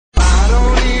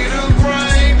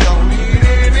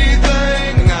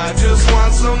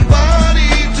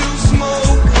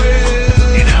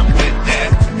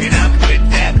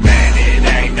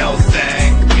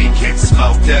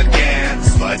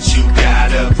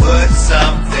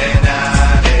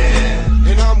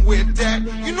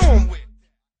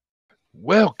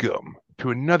to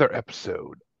another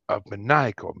episode of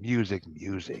Maniacal Music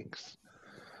Musings.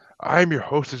 I'm your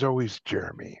host, as always,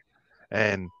 Jeremy.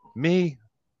 And me,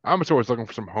 I'm just always looking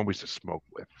for some homies to smoke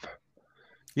with.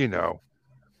 You know,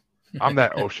 I'm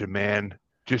that ocean man,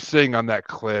 just sitting on that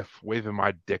cliff, waving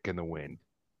my dick in the wind.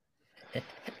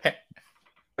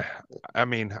 I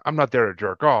mean, I'm not there to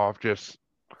jerk off, just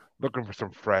looking for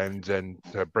some friends and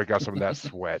to break out some of that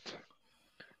sweat.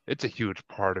 It's a huge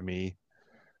part of me.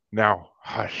 Now,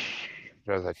 hush,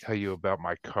 as I tell you about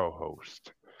my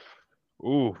co-host.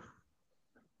 Ooh,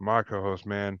 my co-host,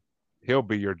 man, he'll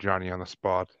be your Johnny on the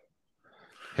spot.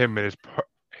 Him with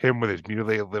his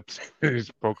mutilated lips and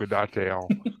his polka dot tail.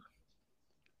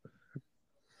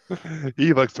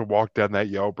 He likes to walk down that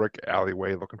yellow brick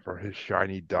alleyway looking for his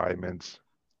shiny diamonds.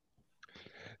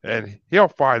 And he'll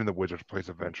find the wizard's place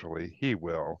eventually. He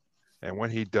will. And when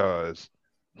he does,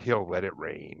 he'll let it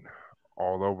rain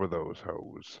all over those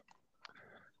hoes.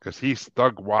 Because he's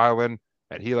thug wildin'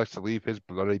 and he likes to leave his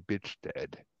bloody bitch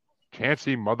dead.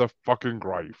 Chancey motherfucking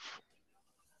Greif.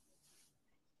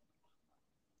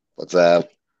 What's up?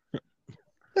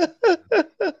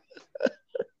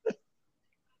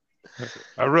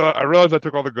 I realized I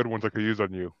took all the good ones I could use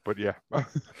on you, but yeah.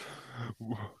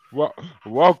 Well,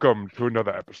 welcome to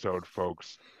another episode,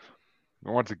 folks.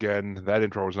 Once again, that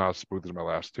intro was not as smooth as my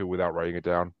last two without writing it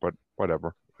down, but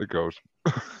whatever. It goes.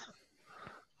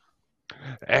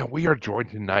 And we are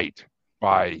joined tonight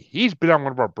by, he's been on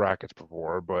one of our brackets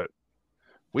before, but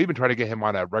we've been trying to get him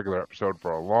on a regular episode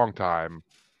for a long time.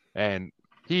 And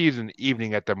he's an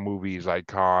evening at the movies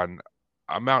icon,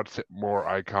 a Mount Sitmore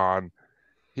icon.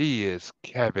 He is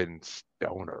Kevin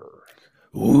Stoner.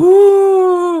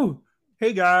 Ooh!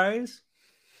 Hey, guys.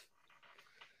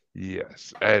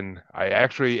 Yes. And I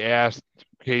actually asked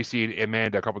Casey and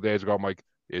Amanda a couple days ago, I'm like,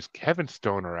 is Kevin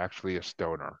Stoner actually a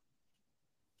stoner?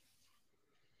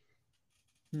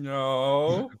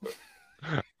 No.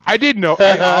 I didn't know.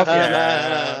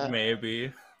 Yeah,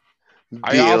 maybe.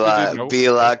 Be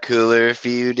a lot cooler if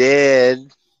you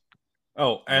did.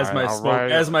 Oh, as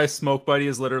my smoke buddy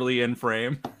is literally in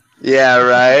frame. Yeah,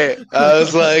 right. I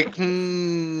was like,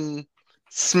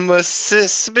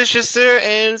 suspiciouser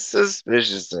and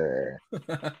suspiciouser.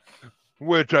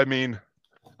 Which, I mean,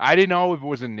 I didn't know if it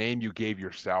was a name you gave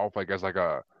yourself, like as like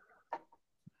a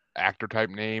actor type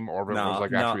name, or if it was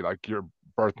like actually like your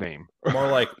birth name. More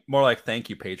like thank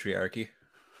you, patriarchy.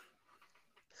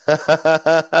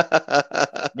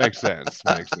 Makes sense.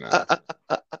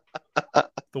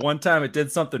 The one time it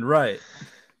did something right.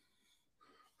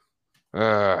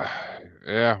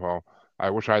 Yeah, well, I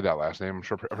wish I had that last name.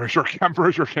 I'm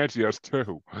pretty sure Chancey has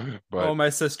too. But my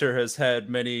sister has had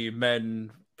many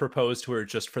men propose to her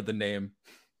just for the name.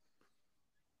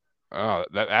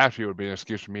 That actually would be an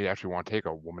excuse for me to actually want to take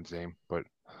a woman's name, but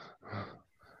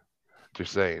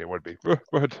just saying it would be.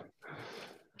 But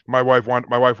my wife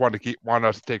wanted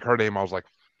us to take her name. I was like,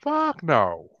 fuck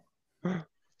no.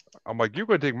 I'm like, you're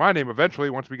going to take my name eventually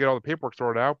once we get all the paperwork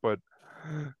sorted out, but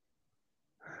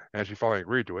and she finally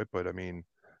agreed to it. But I mean,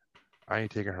 I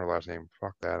ain't taking her last name.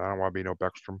 Fuck that. I don't want to be no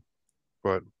Beckstrom.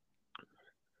 But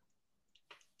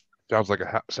sounds like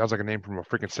a name from a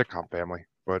freaking sitcom family.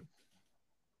 But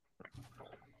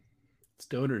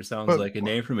Stoner sounds like a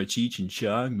name from a Cheech and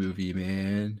Chong movie,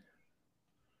 man.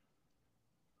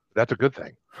 That's a good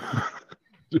thing.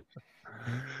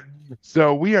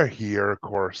 So we are here, of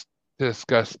course, to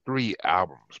discuss 3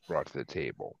 albums brought to the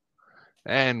table.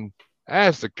 And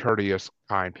as the courteous,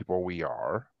 kind people we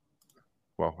are,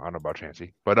 well, I don't know about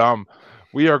Chancey, but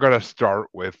we are going to start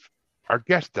with our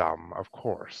guest album, of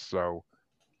course. So,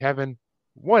 Kevin,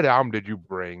 what album did you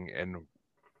bring, and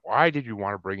why did you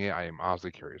want to bring it? I am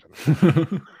honestly curious.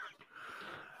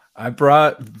 I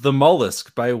brought The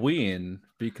Mollusk by Ween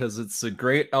because it's a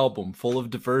great album full of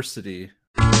diversity.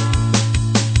 I'm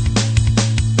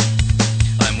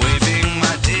waving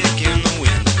my dick in the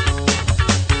wind.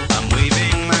 I'm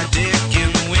waving my dick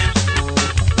in the wind.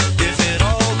 If it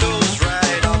all goes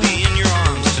right, I'll be in your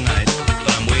arms tonight. But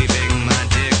I'm waving my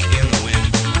dick in the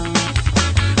wind.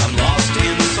 I'm lost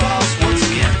in the sauce once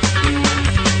again.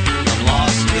 I'm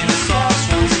lost in the sauce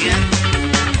once again.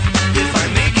 If I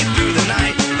make it through the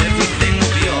night, everything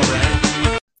will be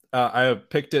alright. I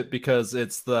picked it because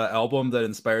it's the album that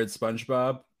inspired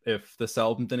SpongeBob. If this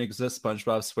album didn't exist,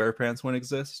 SpongeBob SquarePants wouldn't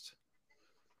exist.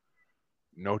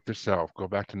 Note to self: go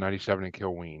back to '97 and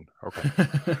kill Ween. Okay.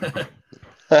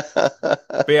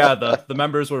 But yeah, the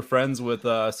members were friends with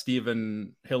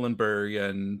Steven Hillenburg,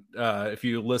 and if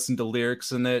you listen to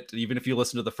lyrics in it, even if you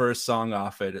listen to the first song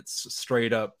off it, it's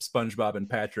straight up SpongeBob and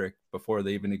Patrick before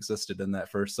they even existed in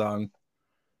that first song.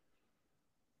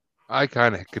 I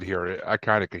kind of could hear it. I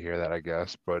kind of could hear that, I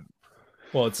guess. But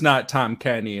Well, it's not Tom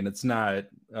Kenny and it's not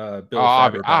Bill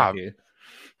ob- ob- Faberbacky.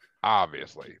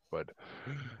 obviously, but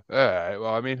well,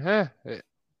 I mean,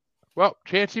 well,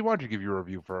 Chancey, why don't you give your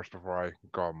review first before I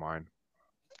go on mine?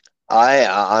 I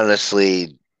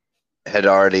honestly had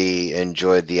already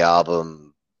enjoyed the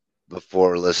album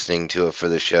before listening to it for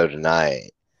the show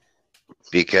tonight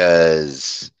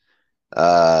because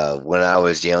when I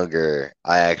was younger,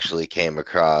 I actually came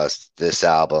across this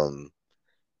album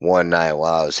one night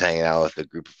while I was hanging out with a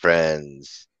group of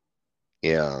friends,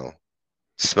 you know,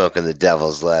 smoking the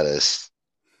devil's lettuce,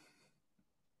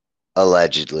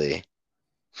 allegedly.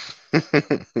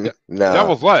 No.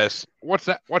 Devil's lettuce. What's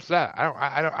that? What's that?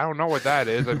 I don't know what that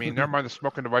is. I mean, never mind the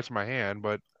smoking device in my hand,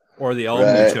 but Or the album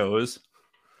Right. you chose.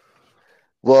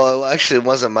 Well, actually, it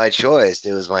wasn't my choice.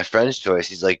 It was my friend's choice.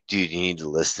 He's like, dude, you need to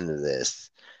listen to this.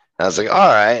 And I was like, all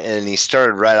right. And he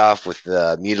started right off with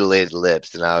Mutilated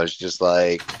Lips. And I was just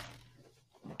like,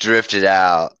 drifted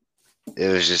out. It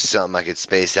was just something I could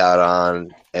space out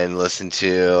on and listen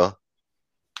to.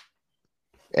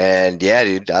 And yeah,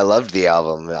 dude, I loved the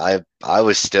album. I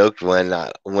was stoked when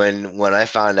I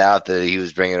found out that he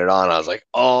was bringing it on. I was like,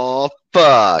 oh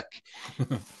fuck.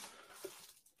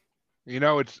 you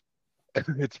know,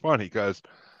 it's funny because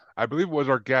I believe it was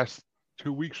our guest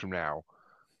 2 weeks from now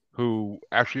who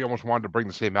actually almost wanted to bring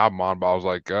the same album on, but I was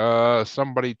like,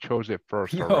 somebody chose it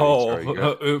first already. Oh, so you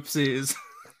got- oopsies.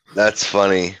 That's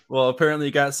funny. Well, apparently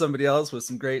you got somebody else with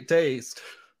some great taste.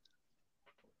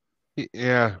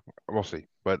 yeah, we'll see.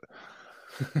 But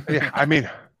yeah, I mean,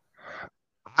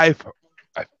 I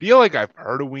feel like I've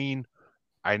heard of Ween.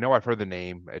 I know I've heard the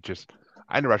name. It just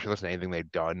I never actually listened to anything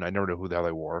they've done. I never knew who the hell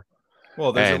they were.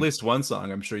 Well, there's at And- least one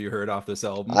song I'm sure you heard off this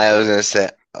album. I was gonna say,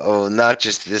 oh, not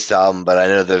just this album, but I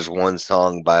know there's one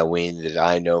song by Wayne that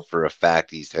I know for a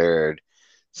fact he's heard,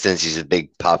 since he's a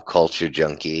big pop culture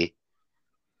junkie.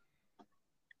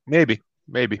 Maybe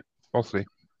we'll see.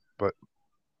 But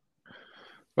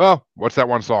well, what's that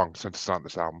one song since it's on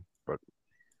this album? But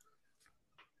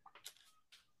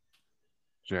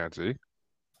Jancy,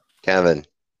 Kevin,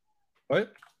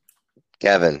 What?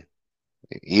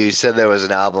 you said there was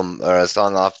an album or a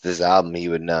song off this album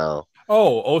you would know.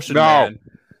 Oh, Ocean No. Man.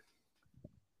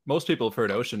 Most people have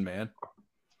heard Ocean Man.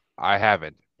 I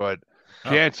haven't. But Oh.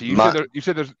 Jancy, you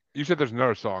said there's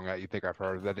another song that you think I've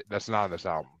heard that's not on this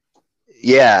album.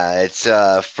 Yeah, it's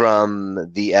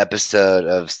from the episode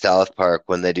of South Park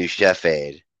when they do Chef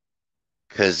Aid,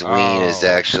 because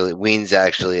Ween's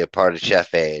actually a part of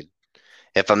Chef Aid.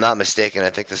 If I'm not mistaken, I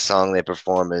think the song they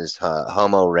perform is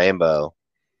Homo Rainbow.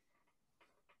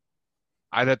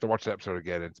 I'd have to watch that episode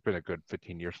again. It's been a good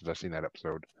 15 years since I've seen that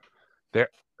episode.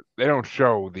 They don't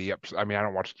show the episode. I mean, I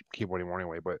don't watch cable anymore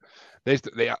anyway, but they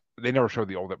never show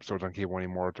the old episodes on cable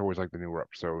anymore. It's always like the newer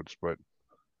episodes. But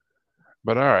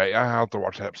all right, I'll have to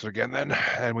watch that episode again then,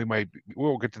 and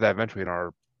we'll get to that eventually in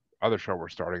our other show we're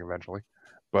starting eventually.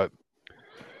 But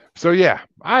so yeah,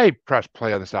 I pressed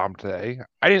play on this album today.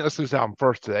 I didn't listen to this album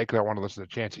first today because I wanted to listen to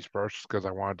Chancey's first because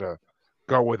I wanted to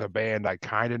go with a band I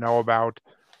kind of know about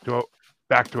to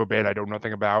back to a band I know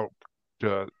nothing about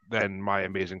to then my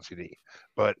amazing CD.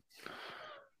 But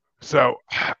so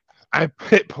I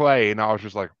hit play and I was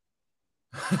just like,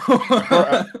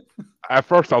 at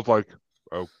first I was like,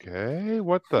 okay,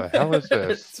 what the hell is It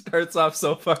this? starts off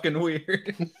so fucking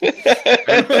weird.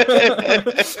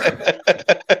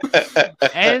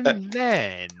 and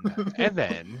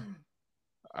then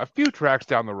a few tracks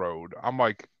down the road, I'm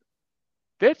like,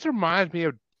 this reminds me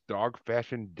of Dog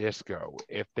Fashion Disco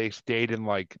if they stayed in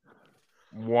like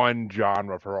one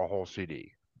genre for a whole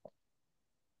CD.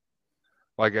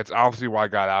 Like it's obviously why I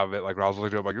got out of it. Like when I was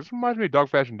listening to it, I'm like, this reminds me of Dog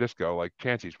Fashion Disco, like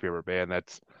Chancey's favorite band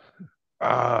that's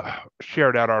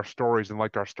shared out our stories and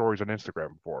liked our stories on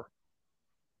Instagram before.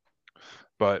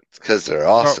 But It's because they're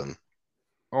awesome.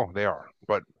 oh, they are.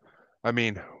 But I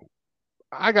mean,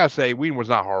 I gotta say, Ween was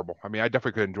not horrible. I mean, I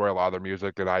definitely could enjoy a lot of their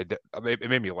music, and it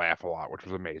made me laugh a lot, which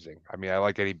was amazing. I mean, I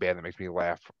like any band that makes me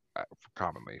laugh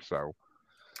commonly. So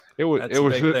That's a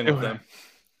big thing with them.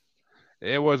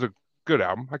 it was a good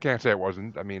album. I can't say it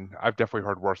wasn't. I mean, I've definitely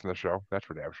heard worse than the show. That's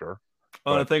for damn sure.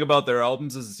 Well, the thing about their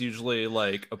albums is it's usually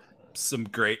like some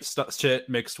great shit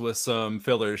mixed with some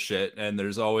filler shit, and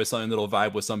there's always something that'll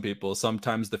vibe with some people.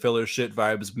 Sometimes the filler shit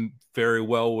vibes very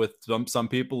well with some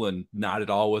people and not at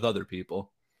all with other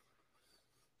people.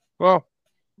 Well,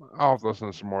 I'll have to listen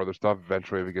to some more of their stuff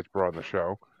eventually if it gets brought on the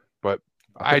show. But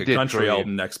I Pick a did country create-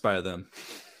 album next by them.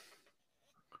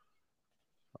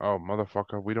 Oh,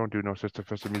 motherfucker, we don't do no Sister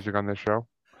Sister music on this show.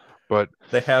 But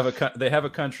They have a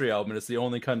country album, and it's the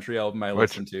only country album I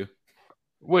listen to.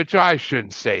 Which I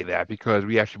shouldn't say that because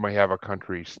we actually might have a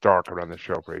country star coming on the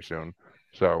show pretty soon.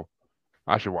 So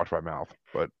I should watch my mouth.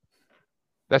 But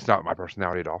that's not my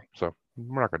personality at all. So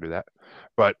we're not gonna do that.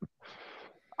 But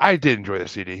I did enjoy the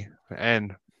CD,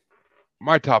 and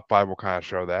my top five will kind of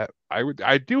show that.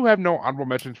 I do have no honorable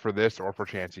mentions for this or for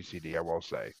Chansey CD. I will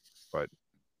say, but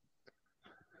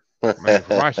I mean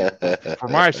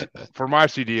for my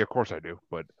CD, of course I do.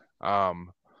 But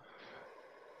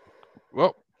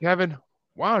well, Kevin,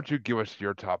 why don't you give us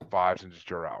your top five since it's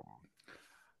your album?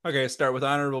 Okay, start with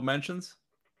honorable mentions.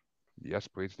 Yes,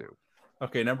 please do.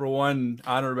 Okay, number one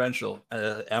honorable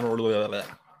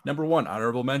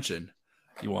mention.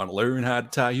 You want to learn how to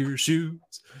tie your shoes?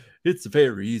 It's a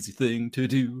very easy thing to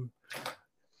do.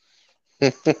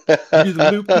 Do the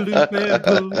loop and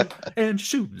pull, and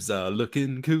shoes are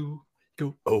looking cool.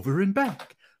 Go over and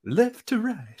back, left to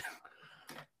right.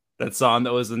 That song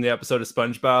that was in the episode of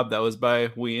SpongeBob, that was by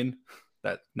Ween.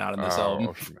 That not in this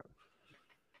album.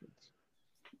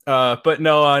 But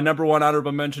no, number one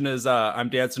honorable mention is I'm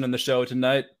Dancing in the Show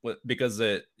Tonight because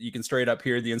you can straight up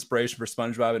hear the inspiration for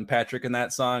SpongeBob and Patrick in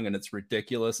that song, and it's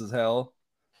ridiculous as hell.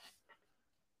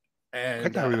 And I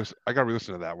gotta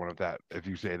re-listen to that one if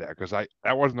you say that, because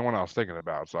that wasn't the one I was thinking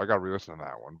about, so I gotta re-listen to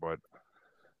that one. But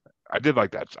I did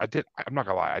like that. I'm not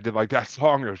gonna lie, I did like that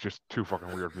song. It was just too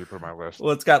fucking weird for me to put on my list.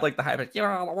 Well, it's got like the high pitch.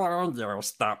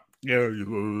 Stop. Like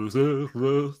goes like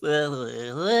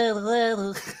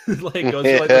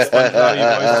the SpongeBob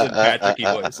voices and Patrick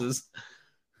voices.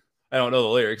 I don't know the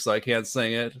lyrics, so I can't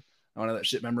sing it. I don't have that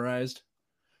shit memorized.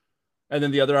 And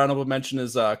then the other honorable mention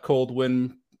is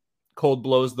Cold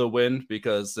Blows the Wind,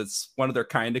 because it's one of their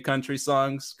kind of country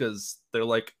songs, because they're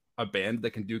like a band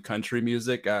that can do country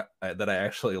music that I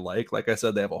actually like. Like I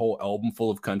said, they have a whole album full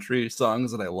of country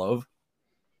songs that I love.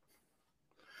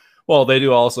 Well, they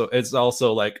do also. It's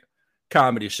also like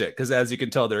comedy shit, because as you can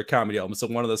tell, they're a comedy album. So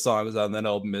one of the songs on that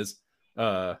album is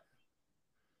well,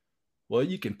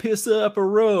 you can piss up a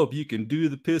rope, you can do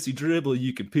the pissy dribble,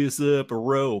 you can piss up a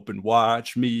rope and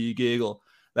watch me giggle.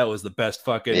 That was the best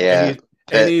fucking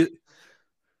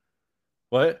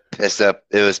what? It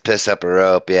was Piss Up a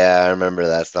Rope. Yeah, I remember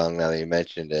that song now that you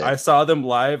mentioned it. I saw them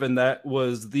live, and that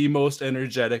was the most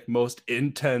energetic, most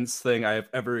intense thing I have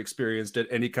ever experienced at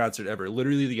any concert ever.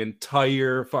 Literally the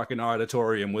entire fucking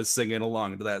auditorium was singing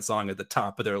along to that song at the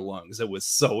top of their lungs. It was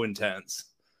so intense.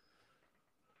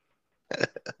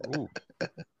 Ooh,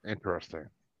 interesting.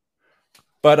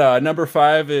 But number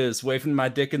 5 is Waving My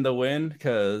Dick in the Wind,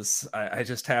 because I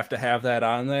just have to have that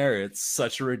on there. It's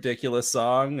such a ridiculous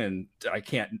song, and I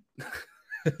can't.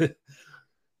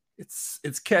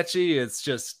 It's catchy.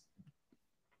 It's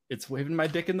Waving My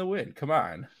Dick in the Wind. Come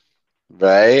on.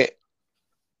 Right?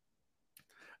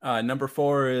 Number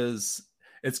 4 is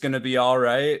It's Gonna Be All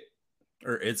Right,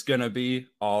 or It's Gonna Be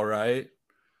All Right.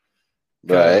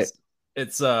 Right.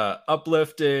 It's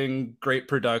uplifting, great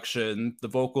production. The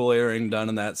vocal layering done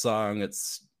in that song,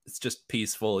 it's just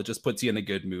peaceful. It just puts you in a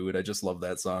good mood. I just love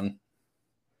that song.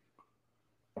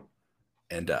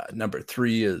 And number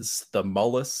 3 is The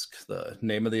Mollusk, the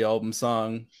name of the album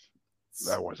song.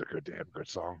 That was a damn good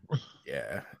song.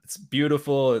 Yeah, it's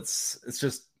beautiful. It's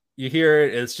just, you hear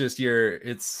it,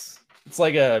 it's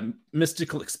like a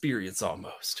mystical experience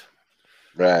almost.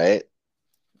 Right.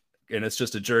 And it's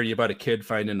just a journey about a kid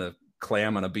finding a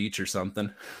clam on a beach or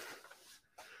something.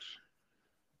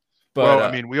 But well,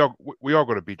 I mean, we all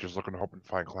go to beaches looking to hope and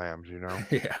find clams, you know.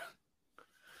 Yeah.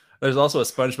 There's also a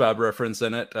SpongeBob reference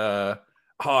in it. I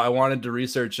wanted to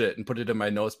research it and put it in my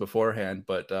notes beforehand,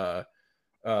 but the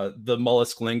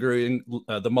mollusk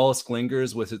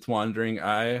lingers with its wandering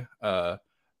eye.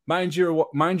 Mind your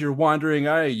wandering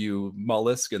eye, you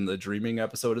mollusk, in the dreaming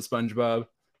episode of SpongeBob.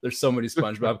 There's so many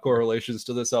SpongeBob correlations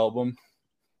to this album.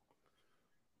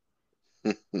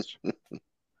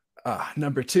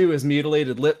 Number 2 is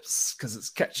Mutilated Lips, because it's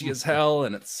catchy as hell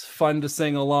and it's fun to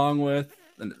sing along with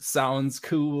and it sounds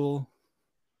cool.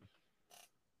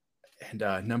 And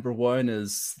number 1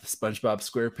 is the SpongeBob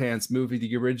SquarePants movie,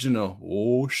 the original.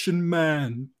 Ocean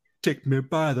Man, take me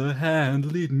by the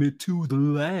hand, lead me to the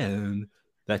land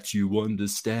that you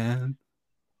understand.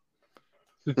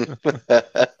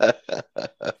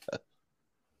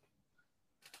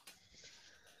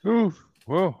 Ooh,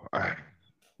 well,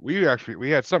 we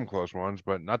had some close ones,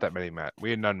 but not that many.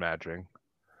 We had none matching.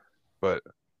 But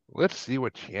let's see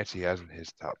what Chansey has in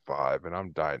his top 5, and I'm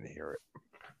dying to hear it.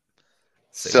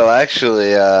 So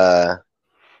actually,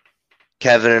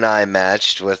 Kevin and I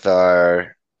matched with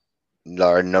our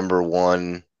number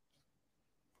 1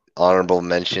 honorable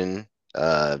mention,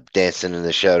 Dancing in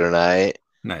the Show Tonight.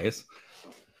 Nice.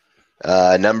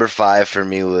 Number 5 for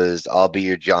me was "I'll Be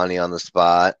Your Johnny on the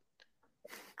Spot."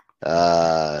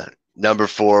 Number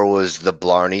 4 was "The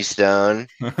Blarney Stone."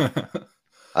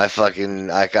 I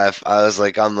was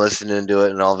like, I'm listening to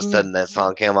it, and all of a sudden that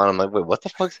song came on. I'm like, wait, what the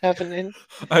fuck's happening?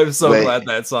 I'm so Wait, glad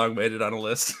that song made it on a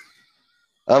list.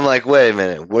 I'm like, wait a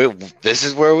minute, this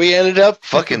is where we ended up.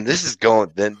 Fucking, this is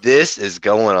going. Then this is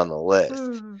going on the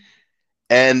list.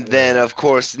 And then, of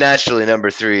course, naturally, number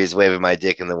 3 is "Waving My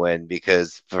Dick in the Wind"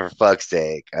 because, for fuck's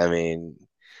sake, I mean,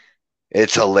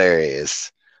 it's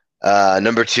hilarious.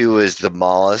 Number 2 was "The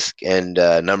Mollusk," and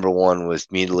number 1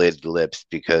 was "Mutilated Lips"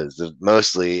 because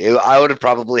I would have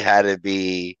probably had it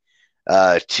be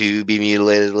 2 be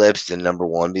 "Mutilated Lips" and number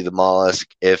 1 be "The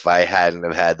Mollusk" if I hadn't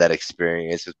have had that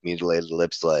experience with "Mutilated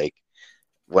Lips" like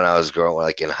when I was growing,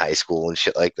 like in high school and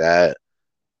shit like that.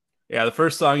 Yeah, the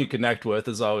first song you connect with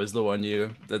is always the one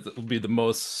that will be the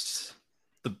most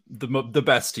the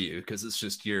best to you because it's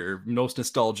just your most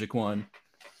nostalgic one.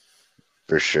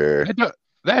 For sure.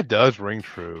 That does ring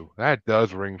true. That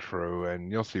does ring true,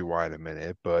 and you'll see why in a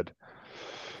minute. But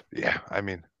yeah, I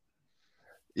mean,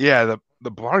 yeah,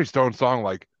 the Blarney Stone song,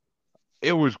 like,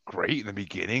 it was great in the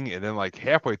beginning, and then like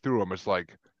halfway through, I'm just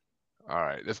like, all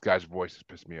right, this guy's voice has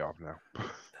pissed me off now.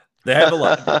 They have a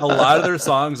lot of their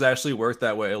songs actually work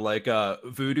that way. Like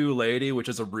Voodoo Lady, which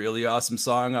is a really awesome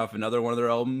song off another one of their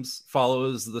albums,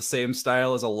 follows the same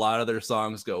style as a lot of their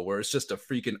songs go, where it's just a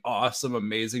freaking awesome,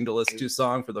 amazing to listen to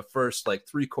song for the first like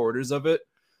 3/4 of it.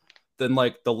 Then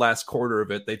like the last quarter of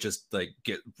it, they just like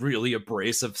get really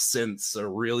abrasive synths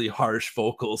or really harsh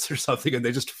vocals or something, and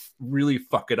they just really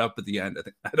fuck it up at the end.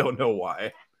 I don't know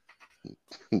why.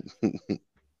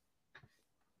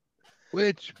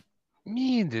 Which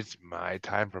means it's my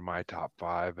time for my top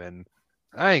 5, and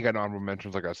I ain't got no honorable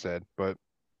mentions, like I said, but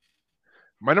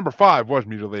my number 5 was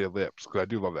 "Mutilated Lips" because I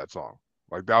do love that song.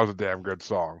 Like, that was a damn good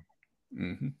song.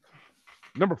 Mm-hmm.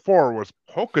 Number 4 was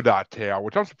 "Polka Dot Tail,"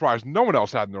 which I'm surprised no one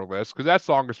else had in their list because that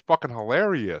song is fucking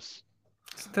hilarious.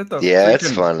 Isn't that the Yeah, it's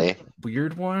freaking funny.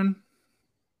 weird one?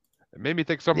 It made me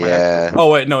think some of my Yeah. head. Oh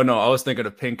wait, no, I was thinking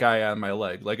of "Pink Eye on My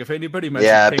Leg." Like if anybody mentioned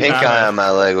Yeah, "Pink, "Pink Eye on My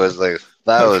My Leg" was like,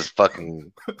 that was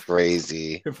fucking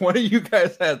crazy. if one of you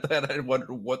guys had that, I'd wonder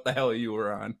what the hell you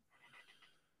were on.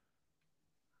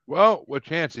 Well, with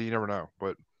Chansey, you never know.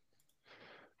 But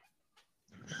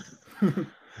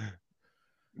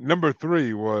number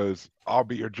 3 was "I'll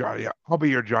Be Your Johnny." I'll Be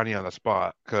Your Johnny on the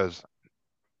Spot because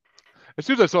as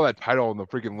soon as I saw that title in the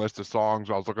freaking list of songs,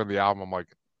 I was looking at the album. I'm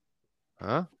like,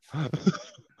 huh?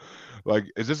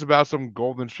 Like, is this about some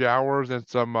golden showers and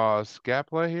some scat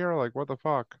play here? Like, what the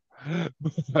fuck?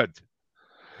 But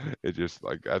it just,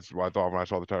 like, that's what I thought when I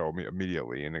saw the title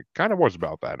immediately, and it kind of was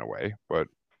about that in a way. But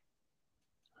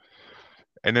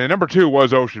and then number 2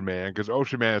 was "Ocean Man" because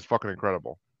 "Ocean Man" is fucking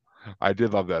incredible. I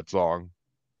did love that song.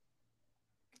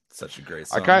 Such a great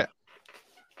I song. kind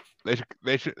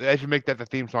they should make that the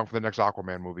theme song for the next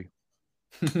Aquaman movie.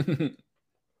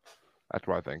 That's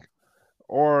what I think.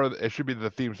 Or it should be the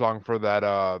theme song for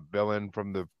that villain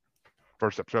from the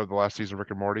first episode of the last season of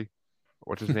Rick and Morty.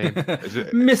 What's his name? Is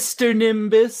it Mr.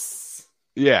 Nimbus?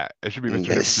 Yeah, it should be Mr.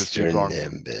 Nimbus' theme Mr. song.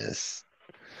 Nimbus.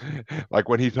 Like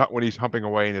when he's humping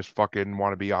away in his fucking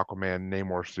wannabe Aquaman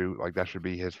Namor suit, like that should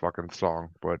be his fucking song.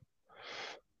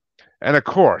 And of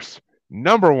course,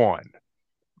 number 1,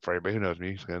 for anybody who knows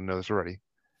me, he's gonna know this already.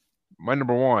 My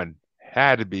number 1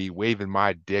 had to be "Waving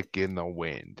My Dick in the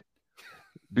Wind."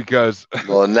 Because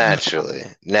Well, naturally.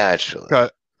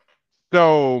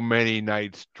 so many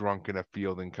nights drunk in a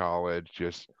field in college,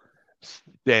 just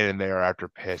standing there after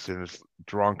pissing, just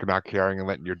drunk and not caring and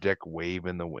letting your dick wave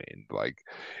in the wind. Like,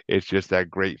 it's just that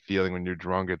great feeling when you're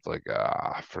drunk. It's like,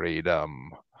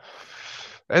 freedom.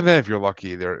 And then if you're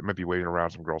lucky, it might be waving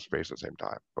around some girl's face at the same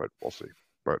time, but we'll see.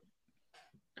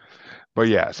 But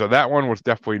yeah, so that one was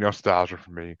definitely nostalgia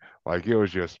for me. Like, it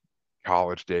was just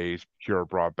college days pure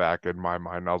brought back in my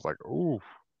mind. I was like, oof,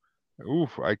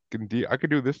 I could do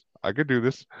this. I could do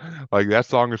this. Like, that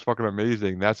song is fucking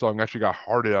amazing. That song actually got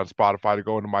hearted on Spotify to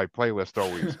go into my playlist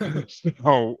always.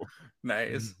 So,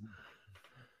 Nice.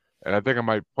 and I think I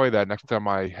might play that next time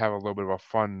I have a little bit of a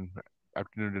fun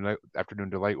afternoon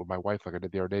delight with my wife, like I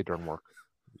did the other day during work.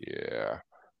 Yeah,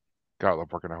 gotta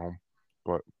love working at home.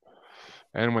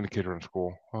 And when the kids are in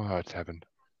school, oh, it's heaven.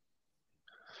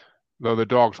 Though the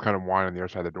dog's kind of whining on the other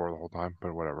side of the door the whole time,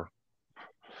 but whatever.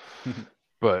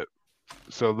 But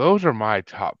so those are my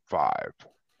top 5,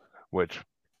 which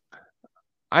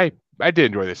I did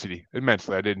enjoy the CD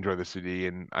immensely. I did enjoy the CD,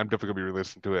 and I'm definitely gonna be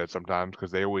re-listening to it sometimes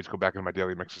because they always go back into my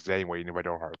daily mixes anyway, even if I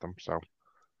don't heart them. So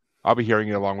I'll be hearing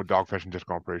it along with Dogfish and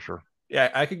Disco, I'm pretty sure. Yeah,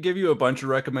 I could give you a bunch of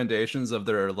recommendations of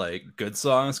their like good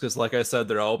songs because, like I said,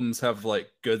 their albums have like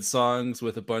good songs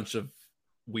with a bunch of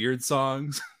weird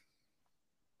songs.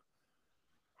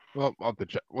 Well, I'll have to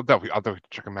check. Well, definitely, I'll definitely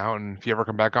check them out. And if you ever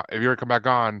come back on, if you ever come back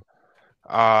on,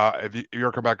 if you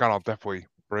ever come back on, I'll definitely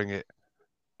bring it.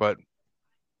 But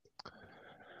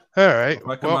all right, If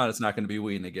I come well, on, it's not going to be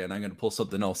Ween again. I'm going to pull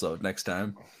something else out next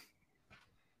time.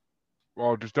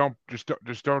 well, just don't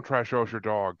try to show us your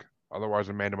dog. Otherwise,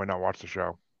 Amanda might not watch the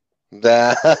show.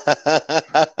 No,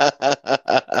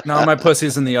 my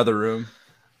pussy's in the other room.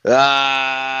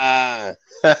 Ah.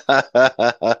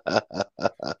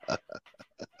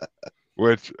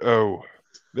 Which, oh,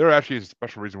 there actually is a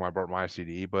special reason why I brought my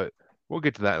CD, but we'll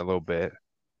get to that in a little bit.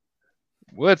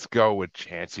 Let's go with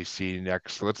Chancey C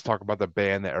next. Let's talk about the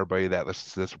band that everybody that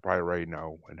listens to this will probably already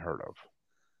know and heard of.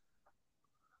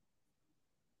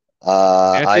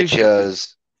 I Chancey,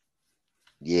 chose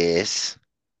yes.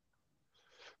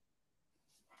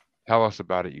 tell us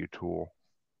about it, you tool.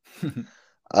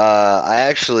 I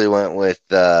actually went with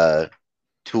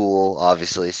Tool,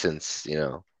 obviously, since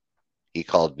he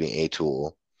called me a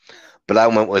tool. But I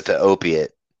went with the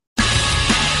Opiate. People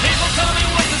tell me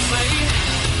what to say.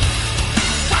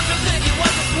 Doctor think it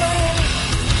was a play.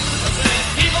 I said,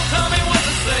 people tell me what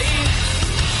to say.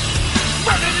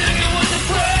 Doctor think it was a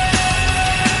play.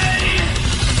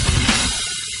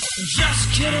 Just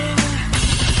kidding.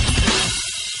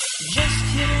 Just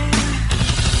kidding.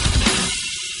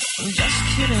 Just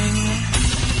kidding.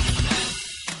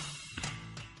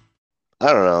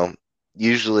 I don't know.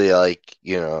 Usually, like,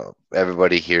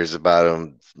 everybody hears about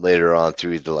him later on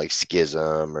through either like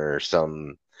Schism or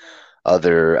some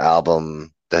other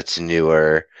album that's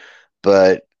newer.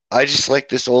 But I just like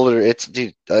this older.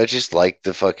 Dude, I just like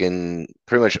the fucking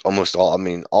pretty much almost all. I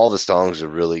mean, all the songs are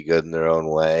really good in their own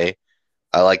way.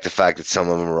 I like the fact that some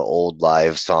of them are old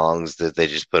live songs that they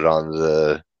just put onto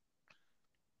the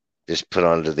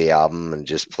album and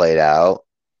just played out.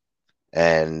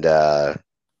 And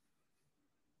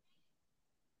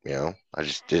I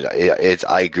just did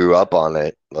I grew up on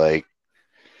it. Like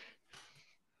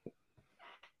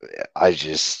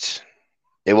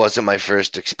it wasn't my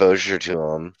first exposure to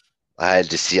them. I had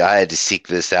to seek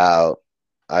this out.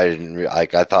 I didn't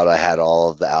like I thought I had all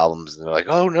of the albums and they're like,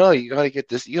 "Oh no, you got to get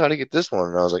this. You got to get this one."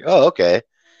 And I was like, "Oh, okay."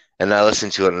 And I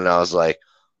listened to it and I was like,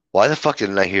 "Why the fuck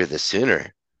didn't I hear this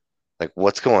sooner? Like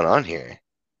what's going on here?"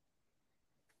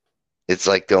 It's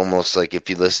like almost like if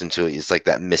you listen to it, it's like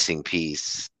that missing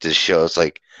piece to show. It's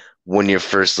like when you're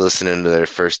first listening to their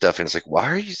first stuff, and it's like,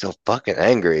 why are you so fucking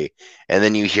angry? And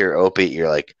then you hear Opiate, you're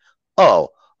like, oh,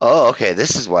 okay,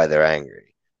 this is why they're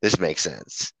angry. This makes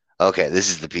sense. Okay, this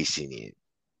is the piece you need.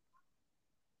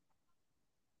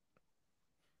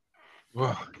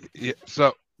 Well, yeah,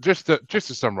 so just to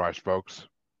summarize, folks,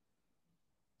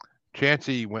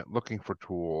 Chancey went looking for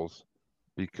tools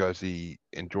because he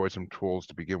enjoyed some tools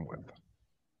to begin with.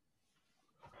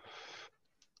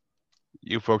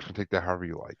 You folks can take that however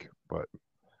you like, but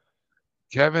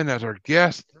Kevin, as our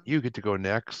guest, you get to go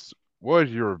next. What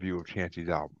is your review of Chancey's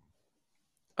album?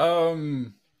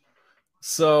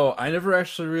 So I never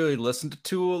actually really listened to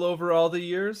Tool over all the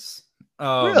years.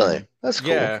 Really? That's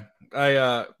cool. Yeah,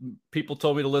 I people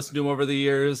told me to listen to him over the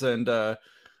years, and then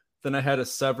I had a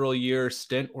several-year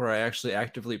stint where I actually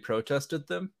actively protested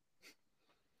them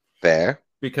Fair.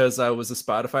 because I was a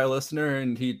Spotify listener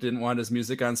and he didn't want his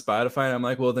music on Spotify. And I'm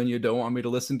like, well, then you don't want me to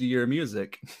listen to your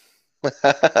music.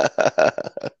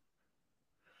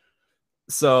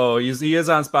 So he is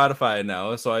on Spotify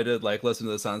now. So I did like listen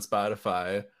to this on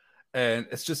Spotify, and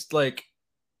it's just like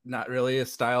not really a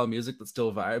style of music that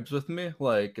still vibes with me.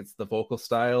 Like it's the vocal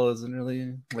style isn't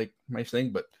really like my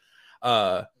thing, but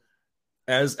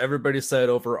as everybody said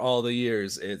over all the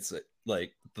years, it's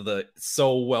like the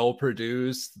so well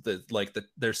produced that like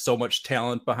there's so much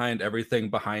talent behind everything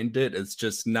behind it. It's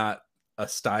just not a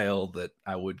style that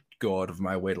I would go out of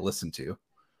my way to listen to.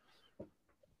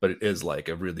 But it is like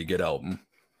a really good album.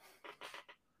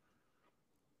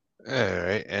 All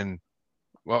right, and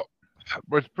well,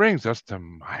 which brings us to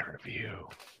my review.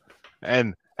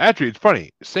 And actually, it's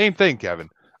funny. Same thing, Kevin.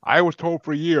 I was told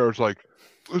for years, like,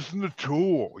 listen to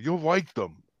Tool. You'll like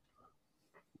them.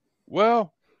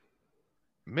 Well,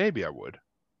 maybe I would.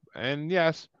 And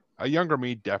yes, a younger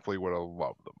me definitely would have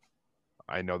loved them.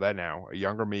 I know that now. A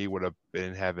younger me would have been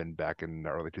in heaven back in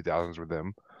the early 2000s with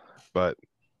them. But,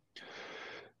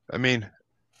 I mean,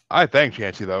 I thank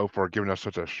Chancey, though, for giving us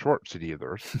such a short CD of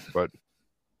theirs. But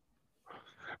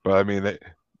I mean,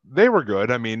 they were good.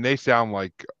 I mean, they sound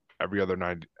like every other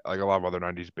 90, like a lot of other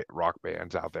 90s rock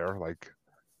bands out there. Like,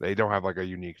 they don't have like a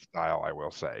unique style, I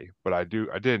will say. But I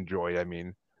did enjoy it. I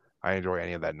mean, I enjoy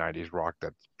any of that '90s rock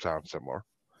that sounds similar.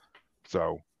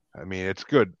 So I mean, it's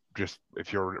good. Just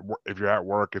if you're at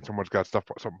work and someone's got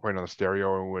something playing on the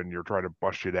stereo and when you're trying to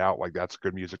bust shit out, like that's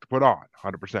good music to put on,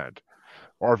 100%.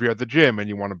 Or if you're at the gym and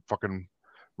you want to fucking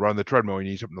run the treadmill and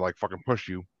you need something to like fucking push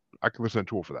you, I can listen to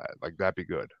Tool for that. Like that'd be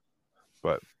good.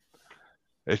 But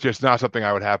it's just not something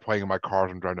I would have playing in my car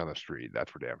as I'm driving down the street. That's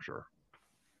for damn sure.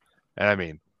 And I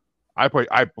mean, I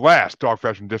blast Dog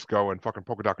Fashion Disco and fucking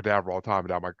Polka Dot Cadaver all the time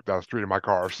down the street in my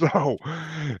car. So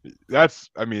that's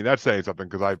saying something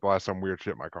because I blast some weird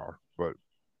shit in my car. But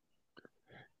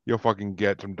you'll fucking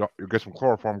you'll get some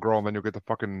Chloroform Girl and then you'll get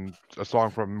a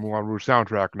song from Moulin Rouge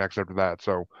soundtrack next after that.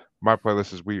 So my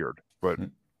playlist is weird, but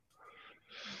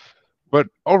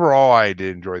overall I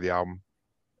did enjoy the album,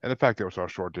 and the fact that it was so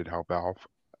short did help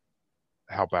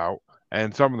out.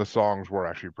 And some of the songs were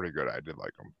actually pretty good. I did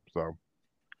like them. So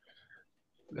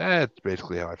that's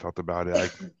basically how I felt about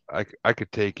it. I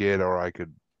could take it, or I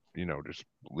could, just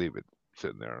leave it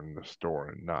sitting there in the store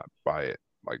and not buy it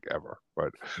like ever.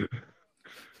 But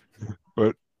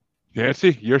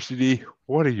Nancy, your CD,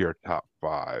 what are your top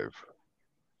 5?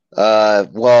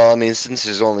 Well, I mean, since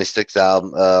there's only six tracks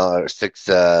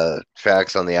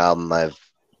on the album, I've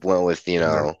went with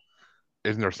Isn't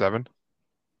there 7?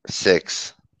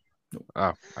 6.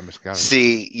 Oh, I miscounted.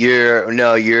 See,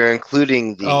 you're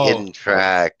including the hidden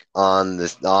track on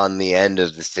the end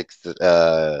of the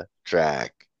 6th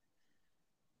track.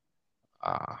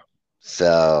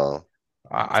 So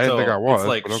I didn't think I was. It's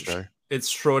like but okay.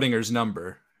 It's Schrodinger's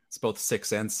number. It's both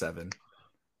 6 and 7.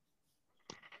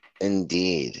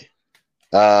 Indeed.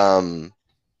 Oh,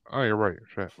 you're right.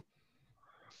 Shit.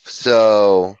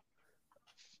 So,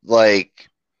 like,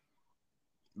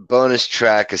 bonus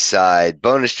track aside,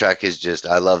 bonus track is just,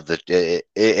 I love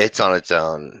it's on its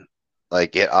own.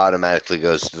 Like, it automatically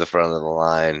goes to the front of the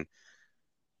line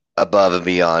above and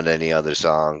beyond any other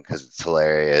song because it's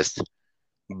hilarious.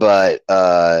 But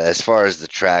as far as the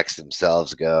tracks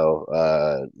themselves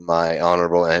go, my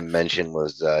honorable mention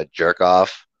was Jerk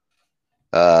Off.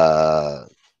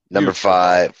 Number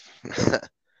 5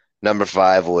 number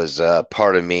 5 was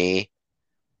Part of Me.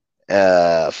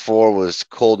 4 was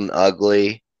Cold and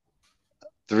Ugly.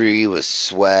 3 was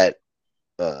Sweat.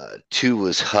 2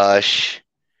 was Hush.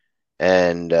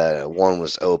 And 1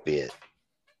 was Opiate.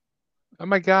 Oh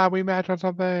my god, we match on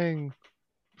something.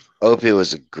 Opiate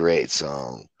was a great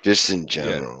song, just in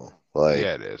general.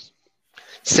 Yeah, it is.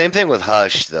 Same thing with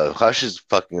Hush, though. Hush is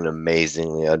fucking an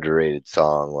amazingly underrated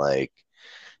song. Like,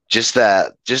 just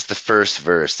the first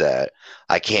verse that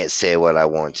I can't say what I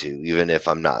want to, even if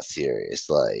I'm not serious.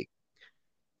 Like,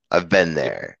 I've been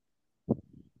there.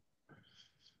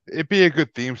 It'd be a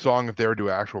good theme song if they were to do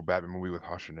an actual Batman movie with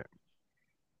Hush in it.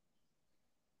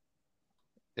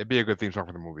 It'd be a good theme song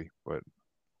for the movie, but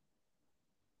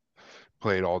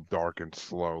play it all dark and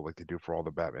slow like they do for all the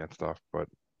Batman stuff. But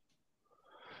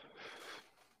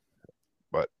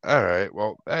all right,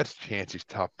 well, that's Chancey's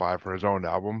top 5 for his own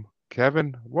album.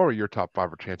 Kevin, what were your top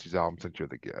 5 for Chancey's album since you're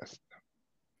the guest?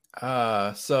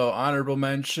 So honorable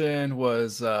mention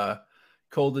was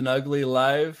Cold and Ugly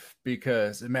live,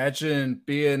 because imagine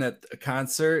being at a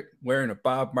concert wearing a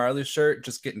Bob Marley shirt,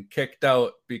 just getting kicked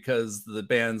out because the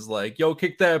band's like, "Yo,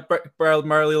 kick that Bob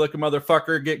Marley looking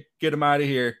motherfucker, get him out of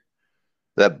here."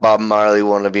 That Bob Marley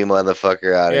wannabe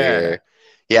motherfucker out of here.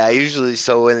 Yeah, usually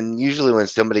when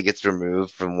somebody gets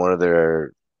removed from one of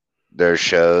their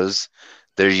shows,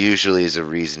 there usually is a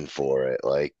reason for it.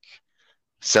 Like,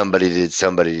 somebody did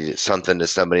something to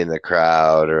somebody in the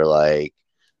crowd, or like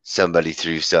somebody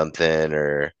threw something,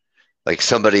 or like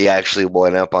somebody actually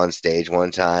went up on stage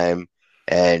one time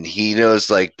and he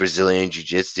knows like Brazilian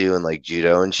jiu-jitsu and like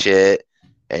judo and shit,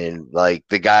 and like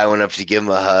the guy went up to give him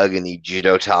a hug and he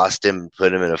judo tossed him and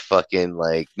put him in a fucking,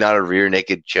 like, not a rear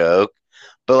naked choke,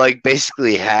 but like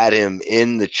basically had him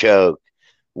in the choke,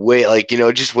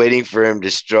 just waiting for him to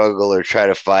struggle or try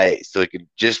to fight, so he could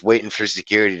just waiting for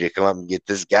security to come up and get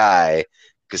this guy,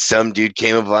 because some dude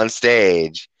came up on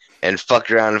stage and fucked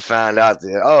around and found out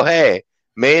that, oh, hey,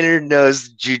 Maynard knows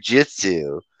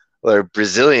jiu-jitsu, or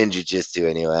Brazilian jiu-jitsu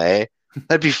anyway.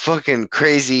 That'd be fucking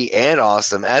crazy and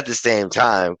awesome at the same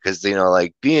time, because,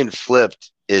 like, being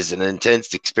flipped is an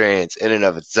intense experience in and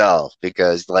of itself,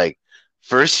 because, like,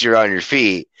 first you're on your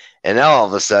feet, and now all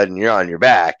of a sudden you're on your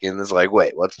back, and it's like,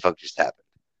 wait, what the fuck just happened?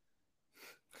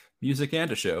 Music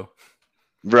and a show.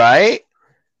 Right?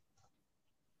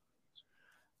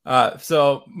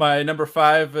 So my number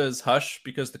 5 is Hush,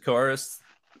 because the chorus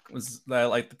I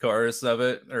like the chorus of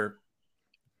it,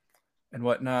 and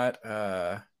whatnot.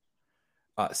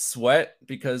 Sweat,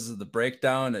 because of the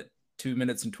breakdown at 2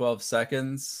 minutes and 12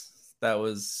 seconds. That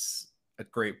was a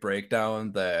great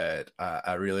breakdown that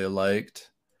I really liked.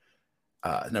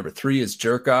 Number 3 is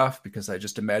Jerk Off, because I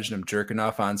just imagine him jerking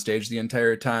off on stage the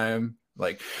entire time.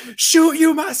 Like, shoot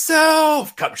you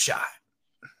myself, come shot.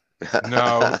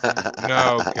 No,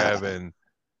 no, Kevin.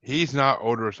 He's not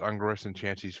odorous, ungrous in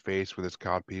Chancey's face with his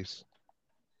codpiece.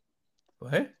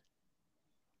 What?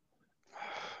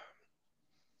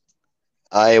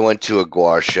 I went to a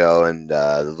Guar show, and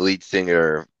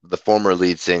the former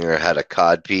lead singer, had a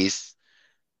cod piece,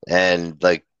 and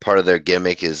like part of their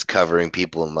gimmick is covering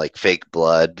people in like fake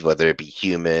blood, whether it be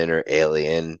human or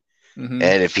alien. Mm-hmm.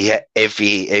 And if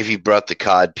he brought the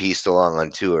cod piece along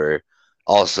on tour,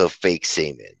 also fake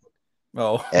semen.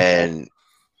 Oh, And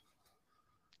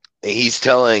he's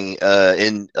telling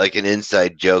in like an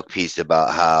inside joke piece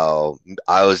about how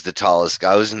I was the tallest.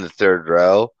 I was in the third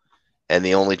row, and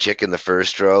the only chick in the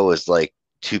first row was like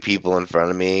 2 people in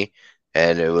front of me,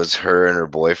 and it was her and her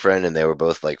boyfriend, and they were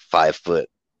both like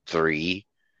 5'3"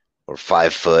 or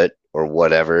 5 foot or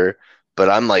whatever. But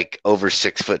I'm like over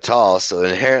 6 foot tall, so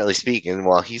inherently speaking,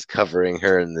 while he's covering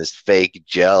her in this fake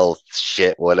gel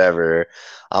shit, whatever,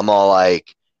 I'm all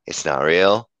like, it's not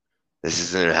real. This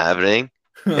isn't happening.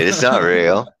 It is not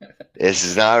real. This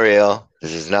is not real.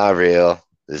 This is not real.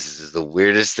 This is the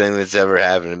weirdest thing that's ever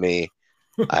happened to me.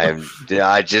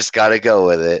 I just gotta go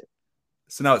with it.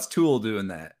 So now it's Tool doing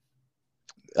that.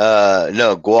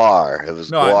 No, Guar. It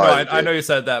was No, Guar. I know you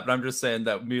said that, but I'm just saying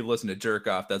that me listening to Jerk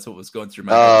Off, that's what was going through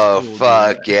my Oh, head. Tool doing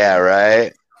fuck that. yeah,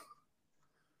 right?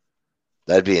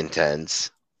 That'd be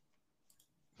intense.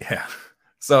 Yeah.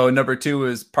 So number 2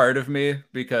 is Part of Me,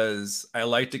 because I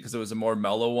liked it because it was a more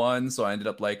mellow one. So I ended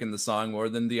up liking the song more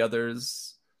than the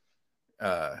others.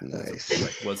 Nice. It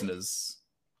like, wasn't as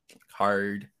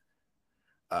hard.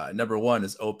 Number 1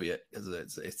 is Opiate,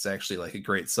 because it's actually like a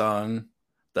great song.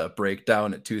 The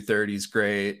breakdown at 2:30 is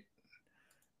great.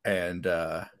 And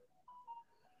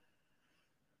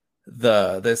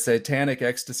the satanic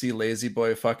ecstasy lazy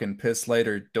boy fucking piss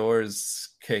lighter doors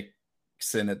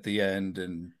kicks in at the end,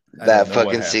 and I That don't know what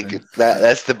fucking happened. secret.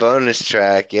 That's the bonus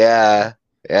track. Yeah.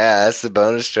 Yeah, that's the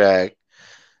bonus track.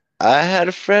 I had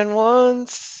a friend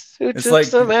once who It's took like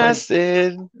some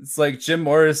acid. it's like Jim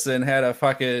Morrison had a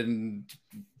fucking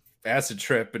acid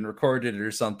trip and recorded it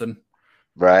or something.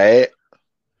 Right?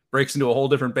 Breaks into a whole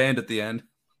different band at the end.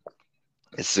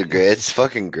 It's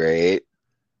fucking great.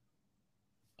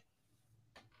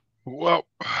 Well,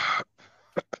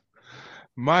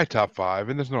 my top 5,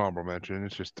 and there's no honorable mention,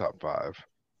 it's just top 5.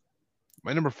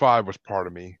 My number 5 was Part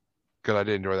of Me, because I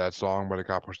did enjoy that song, but it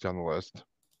got pushed down the list.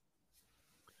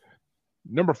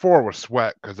 Number 4 was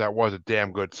Sweat, because that was a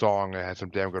damn good song. It had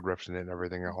some damn good riffs in it and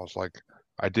everything else. Like,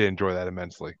 I did enjoy that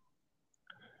immensely.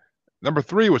 Number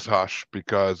 3 was Hush,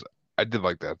 because I did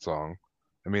like that song.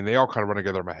 I mean, they all kind of run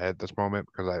together in my head at this moment,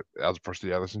 because that was the first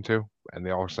CD I listened to, and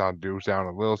they all sound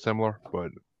a little similar,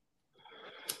 but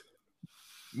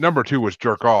number 2 was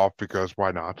Jerk Off, because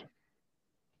why not?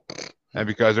 And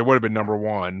because it would have been number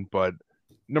 1, but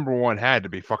number 1 had to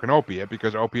be fucking Opiate,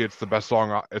 because Opiate's the best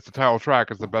song. It's the title track.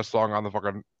 It's the best song on the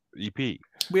fucking EP.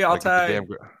 We all Like, it's a tied. damn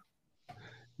good.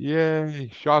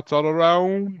 Yay! Shots all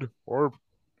around. Or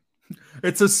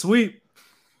It's a sweep.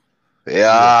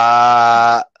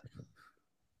 Yeah.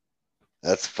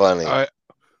 That's funny. oh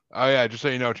yeah, just so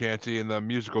you know, Chancey, in the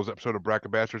musicals episode of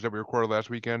Bracket Bastards that we recorded last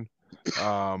weekend,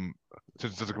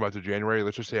 since it doesn't come out to January,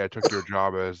 let's just say I took your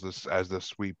job as the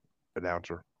sweep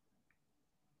announcer.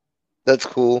 That's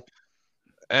cool.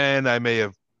 And I may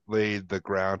have laid the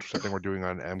ground for something we're doing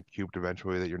on M Cubed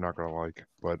eventually that you're not gonna like,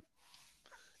 but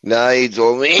Now you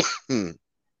told me. you'll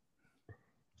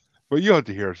have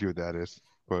to hear see what that is.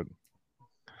 But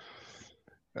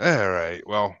all right,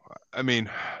 well, I mean,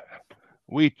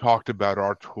 we talked about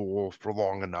our tool for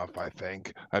long enough, I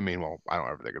think. I mean, well, I don't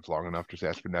ever think it's long enough. Just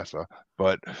ask Vanessa.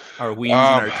 But Our weens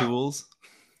and our tools.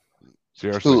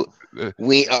 seriously,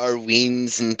 We are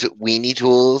weenie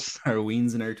tools. Our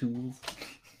weens and our tools.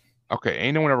 okay,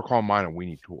 ain't no one ever called mine a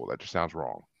weenie tool. That just sounds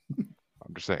wrong.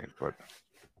 I'm just saying,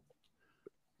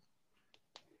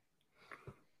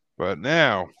 but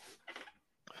now,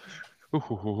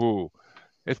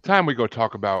 it's time we go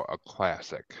talk about a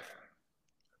classic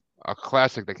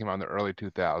that came out in the early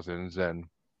 2000s, and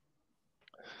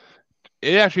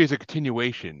it actually is a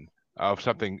continuation of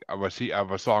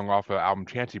a song off an album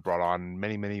Chancey brought on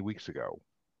many weeks ago,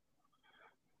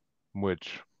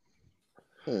 which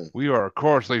we are, of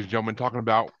course, ladies and gentlemen, talking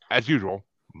about, as usual,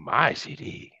 my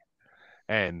CD.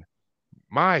 And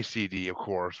my CD, of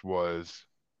course, was,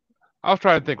 I was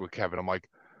trying to think with Kevin. I'm like,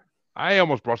 I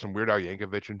almost brought some Weird Al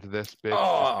Yankovic into this bitch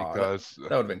just because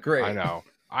that would have been great. I know.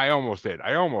 I almost did.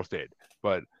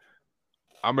 But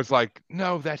I'm just like,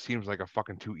 no, that seems like a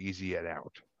fucking too easy an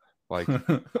out. Like,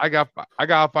 I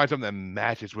gotta find something that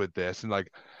matches with this, and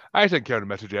like, I sent Kevin a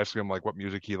message asking him like what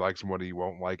music he likes and what he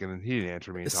won't like, and then he didn't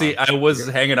answer me in See, time. I was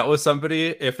hanging out with somebody.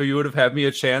 If you would have had me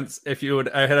a chance, I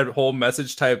had a whole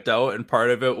message typed out, and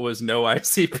part of it was no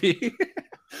ICP.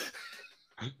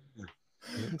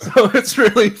 So it's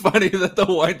really funny that the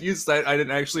one you said, I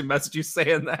didn't actually message you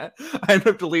saying that. I ended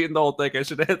up deleting the whole thing. I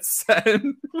should have hit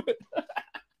send.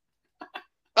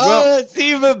 Oh, it's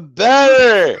even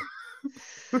better.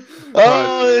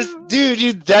 Oh,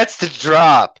 dude, that's the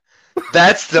drop.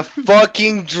 That's the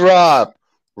fucking drop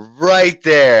right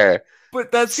there.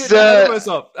 But that's getting ahead of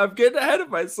myself. I'm getting ahead of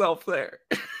myself there.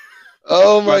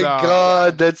 Oh my But,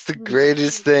 god, that's the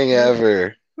greatest thing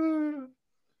ever.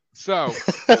 So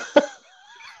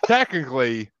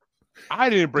technically, I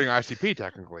didn't bring ICP.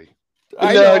 Technically,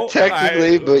 I No, know,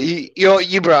 technically, but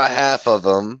you brought half of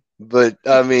them. But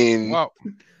I mean, well,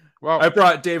 I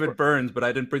brought David Burns, but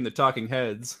I didn't bring the Talking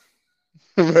Heads.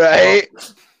 right?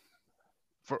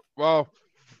 for all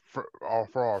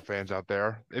our fans out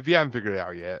there, if you haven't figured it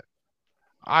out yet,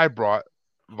 I brought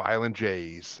Violent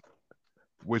J's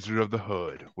Wizard of the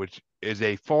Hood, which is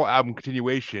a full album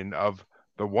continuation of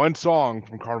the one song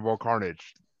from Carnival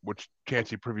Carnage, which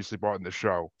Chancey previously brought in the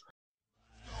show.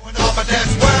 But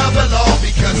that's where I belong,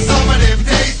 because some of them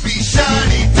days be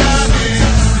shiny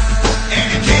diamonds. And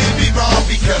it can't be wrong,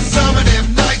 because some of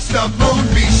them nights the moon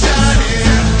be shining.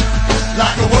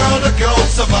 Like a world of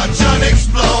ghosts, so my junk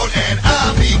explode, and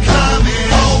I be climbing.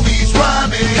 Homies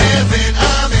rhyming, heaven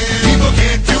I'm in. People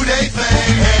can't do their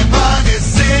thing, and mine is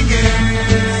singing.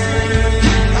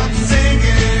 I'm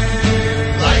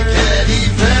singing like Eddie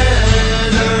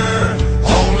Vedder,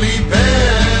 only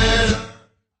better.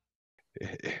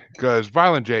 Because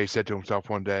Violent J said to himself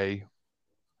one day,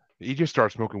 he just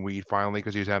started smoking weed finally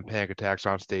because he was having panic attacks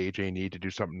on stage and he needed to do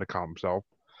something to calm himself.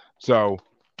 So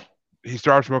he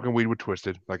started smoking weed with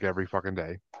Twisted like every fucking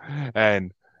day,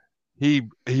 and he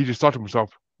just thought to himself,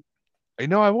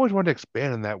 I've always wanted to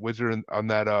expand on that Wizard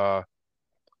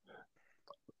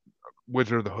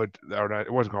Wizard of the Hood. Or not,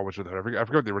 it wasn't called Wizard of the Hood. I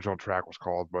forget what the original track was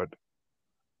called, but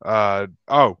what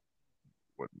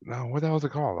the hell was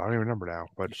it called? I don't even remember now.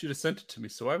 But You should have sent it to me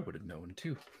so I would have known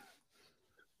too.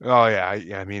 oh yeah,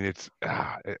 I mean it's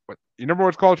you remember what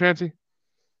it's called, Chancey?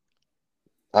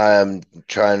 I'm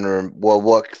trying to remember. Well,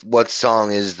 what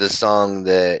song is the song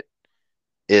that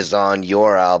is on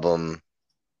your album?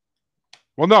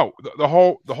 Well, no, the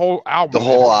whole album. The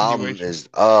whole is a album continuation. is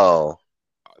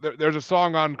There's a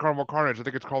song on Carnival Carnage. I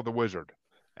think it's called The Wizard,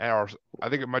 or I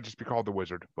think it might just be called The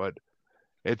Wizard. But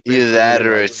it's either that basically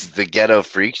or like- it's the Ghetto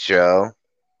Freak Show.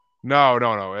 no.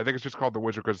 I think it's just called The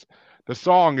Wizard because the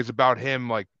song is about him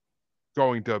like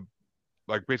going to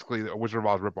like basically a Wizard of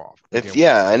Oz ripoff.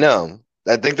 I know.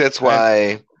 I think that's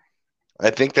why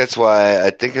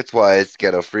it's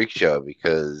Ghetto Freak Show,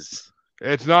 because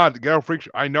It's not Ghetto Freak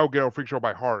Show. I know Ghetto Freak Show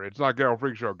by heart. It's not Ghetto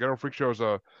Freak Show. Ghetto Freak Show is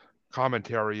a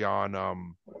commentary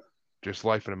on just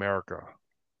life in America.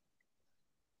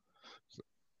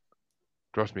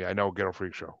 Trust me, I know Ghetto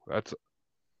Freak Show.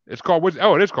 It's called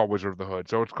it is called Wizard of the Hood.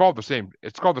 So it's called the same.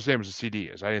 It's called the same as the CD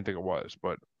is. I didn't think it was,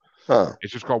 but huh.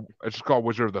 it's just called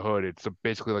Wizard of the Hood. It's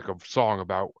basically like a song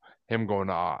about him going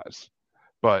to Oz.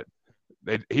 But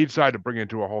he decided to bring it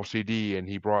into a whole CD, and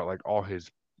he brought like all his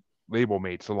label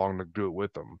mates along to do it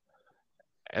with them.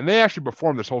 And they actually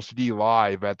performed this whole CD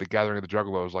live at the Gathering of the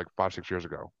Juggalos like 5-6 years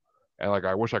ago. And like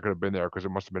I wish I could have been there because it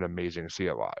must have been amazing to see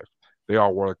it live. They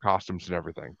all wore the costumes and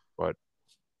everything, but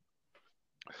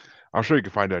I'm sure you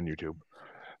can find it on YouTube.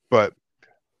 But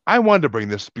I wanted to bring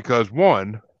this because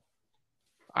one,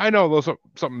 I know a little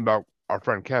something about our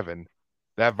friend Kevin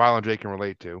that Violent J can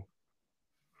relate to.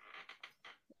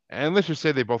 And let's just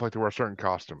say they both like to wear certain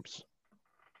costumes.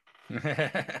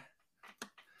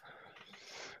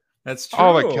 That's true.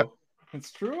 Oh, like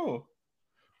That's true.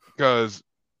 because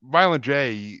Violent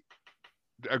J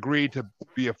agreed to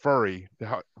be a furry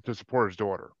to support his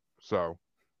daughter. So,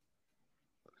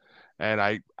 and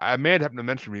I may have happened to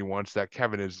mention to me once that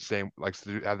Kevin is the same, likes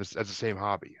to have this as the same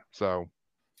hobby. So,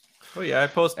 Oh yeah, I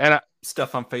post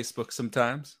stuff on Facebook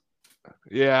sometimes.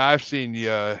 yeah, I've seen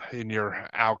you in your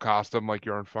owl costume, like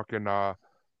you're in fucking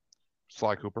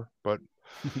Sly Cooper, but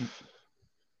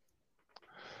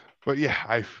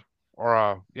yeah,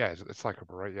 it's Sly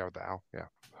Cooper, right? Yeah, with the owl, yeah,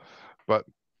 but.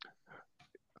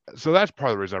 So that's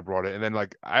part of the reason I brought it. And then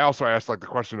like I also asked like the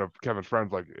question of Kevin's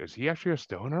friends, like, is he actually a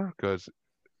stoner? Because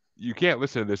you can't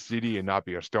listen to this CD and not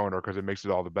be a stoner because it makes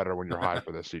it all the better when you're high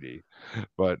for this CD.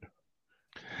 But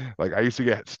Like I used to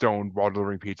get stoned while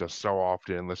delivering pizza so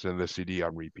often and listen to this CD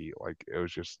on repeat. Like it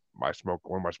was just one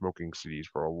of my smoking CDs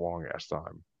for a long ass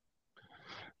time.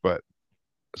 But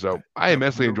so I That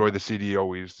immensely wonder enjoyed why. the CD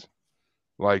always.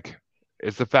 Like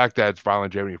it's the fact that it's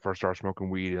Violent J when he first started smoking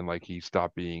weed and like he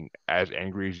stopped being as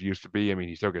angry as he used to be. I mean,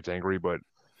 he still gets angry, but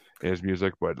in his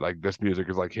music, but like this music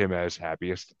is like him at his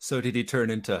happiest. So did he turn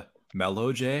into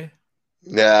Mellow J?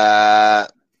 Uh,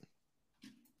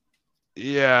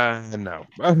 Yeah, no.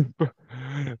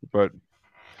 But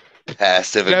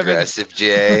passive Kevin, aggressive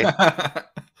Jay.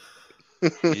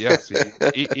 yes,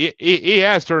 he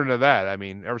has turned into that. I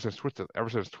mean, ever since Twisted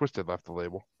left the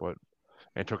label, but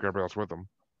and took everybody else with him.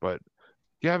 But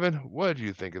Kevin, what did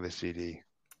you think of the CD?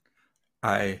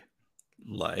 I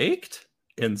liked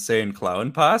Insane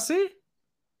Clown Posse?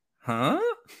 Huh?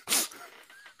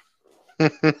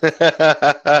 That's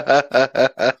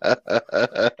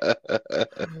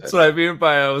what I mean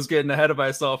by I was getting ahead of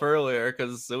myself earlier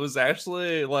because it was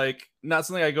actually like not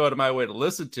something I go out of my way to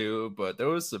listen to, but there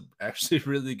was some actually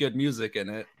really good music in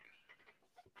it.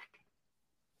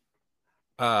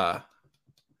 Uh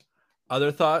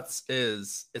Other thoughts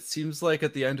is it seems like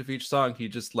at the end of each song he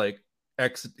just like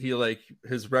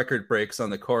his record breaks on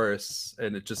the chorus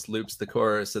and it just loops the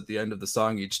chorus at the end of the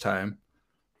song each time.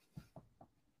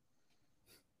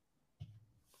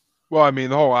 Well, I mean,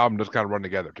 the whole album just kind of run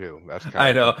together too. That's kind I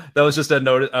of know that was just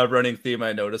a running theme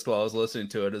I noticed while I was listening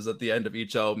to it. Is at the end of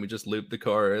each album, we just loop the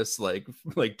chorus like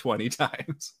 20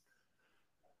 times.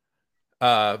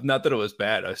 Not that it was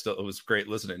bad. It was great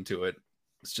listening to it.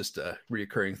 It's just a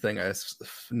reoccurring thing I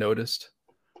noticed.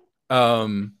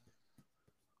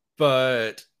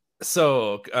 But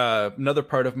so another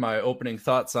part of my opening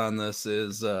thoughts on this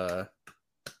is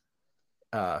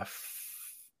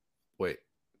wait.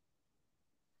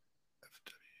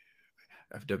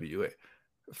 FWA.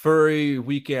 Furry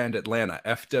Weekend Atlanta,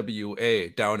 FWA,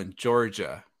 down in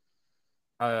Georgia.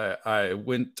 I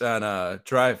went on a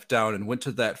drive down and went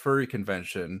to that furry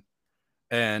convention,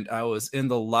 and I was in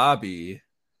the lobby.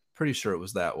 Pretty sure it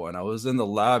was that one. I was in the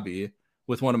lobby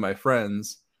with one of my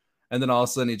friends, and then all of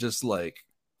a sudden he just like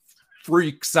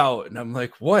freaks out, and I'm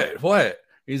like, "What? What?"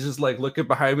 He's just like looking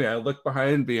behind me. I look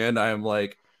behind me, and I'm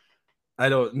like, I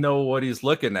don't know what he's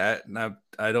looking at, and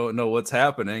I don't know what's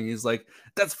happening. He's like,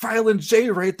 "That's Violent J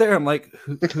right there." I'm like,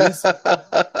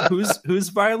 who's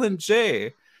Violent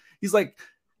J? He's like,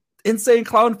 Insane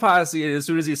Clown Posse. And as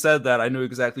soon as he said that, I knew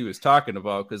exactly what he was talking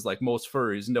about because like most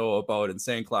furries know about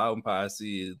Insane Clown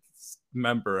Posse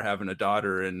member having a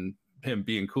daughter and him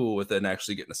being cool with it and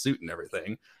actually getting a suit and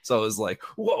everything. So I was like,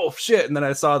 whoa, shit. And then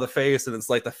I saw the face, and it's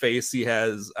like the face he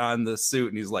has on the suit,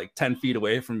 and he's like 10 feet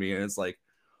away from me, and it's like,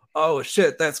 oh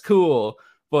shit, that's cool.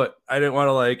 But I didn't want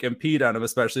to like impede on him,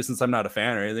 especially since I'm not a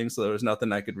fan or anything. So there was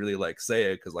nothing I could really like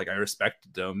say it because like I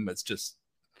respected him. It's just,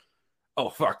 oh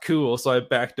fuck, cool. So I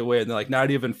backed away, and then like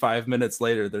not even 5 minutes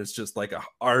later, there's just like an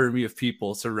army of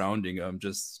people surrounding him.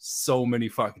 Just so many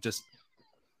just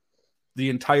the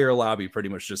entire lobby pretty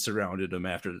much just surrounded him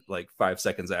after like 5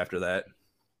 seconds after that.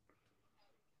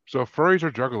 so furries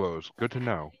are juggalos. Good to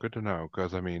know. Good to know.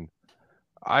 Because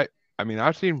I I mean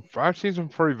I've seen some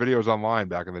furry videos online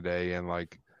back in the day, and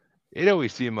like it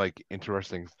always seemed like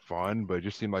interesting fun, but it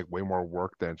just seemed like way more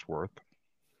work than it's worth.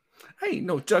 I ain't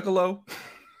no juggalo.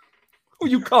 Who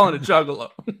you calling a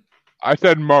juggalo? I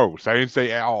said most. I didn't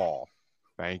say at all.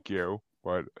 Thank you.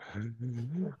 But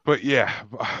yeah.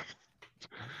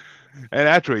 And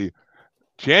actually,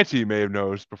 Chancey may have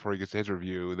noticed before he gets to his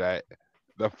review that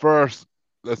the first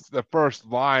the first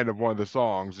line of one of the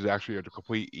songs is actually a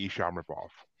complete Esham ripoff,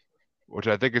 which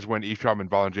I think is when Esham and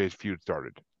Violent J's feud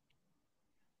started.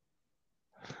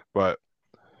 But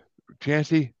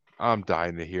Chancey, I'm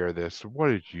dying to hear this. What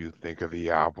did you think of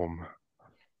the album?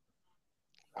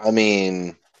 I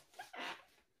mean,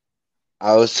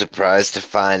 I was surprised to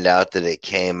find out that it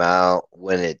came out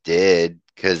when it did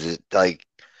because it like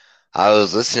I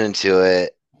was listening to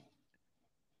it.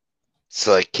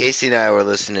 So like Casey and I were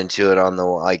listening to it on the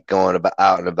like going about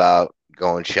out and about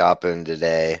going shopping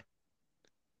today,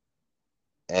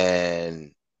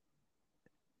 and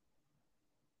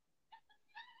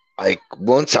like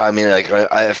once I mean I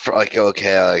like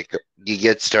okay like you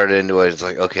get started into it, it's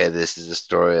like okay, this is a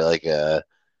story like a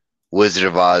Wizard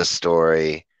of Oz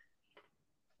story,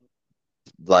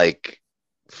 like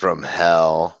from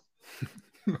hell.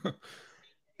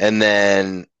 And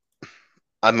then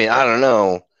I mean I don't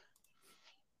know,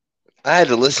 I had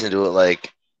to listen to it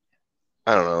like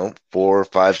I don't know 4 or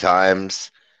 5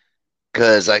 times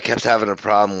because I kept having a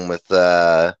problem with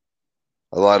a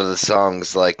lot of the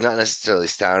songs like not necessarily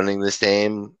sounding the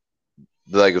same,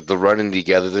 like the running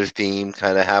together theme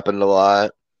kind of happened a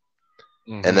lot.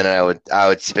 And then I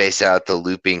would space out the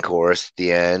looping chorus at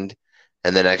the end.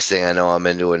 And the next thing I know, I'm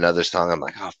into another song. I'm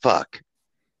like, oh fuck.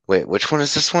 Wait, which one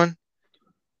is this one?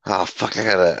 Oh fuck, I'm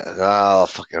gonna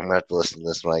have to listen to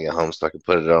this when I get home so I can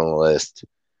put it on the list.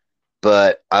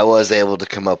 But I was able to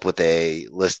come up with a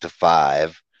list of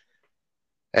 5.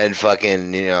 And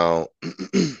fucking,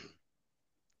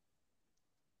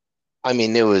 I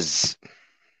mean, it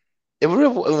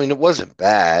wasn't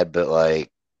bad, but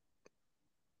like,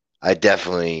 I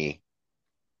definitely,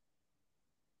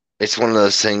 it's one of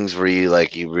those things where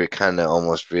you kind of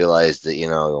almost realize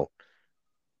that,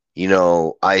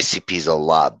 ICP's a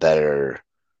lot better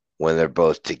when they're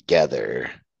both together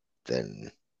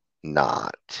than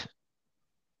not.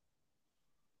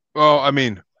 Well, I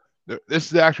mean,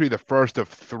 this is actually the first of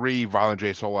 3 Violent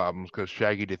J solo albums because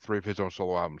Shaggy did 3 of his own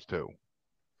solo albums too.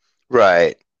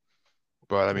 Right.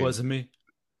 But I It mean, wasn't me.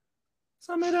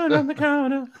 Somebody down on the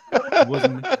counter. It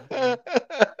wasn't me.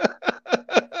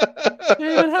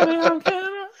 You even have me on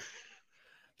camera.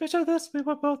 Picture this, we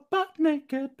were both butt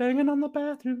naked, banging on the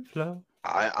bathroom floor.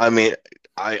 I mean,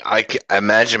 I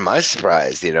imagine my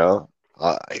surprise, he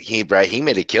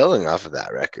made a killing off of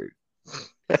that record.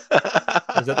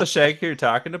 Is that the Shaggy you're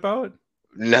talking about?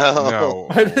 No.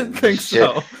 I didn't think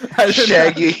so.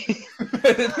 Shaggy.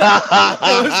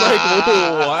 I was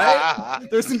like, what?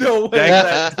 There's no way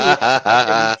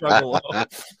that struggle.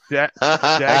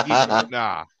 Shaggy,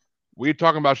 nah. We're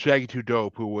talking about Shaggy 2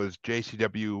 Dope, who was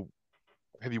JCW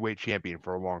heavyweight champion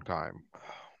for a long time. Oh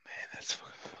man, that's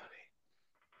fucking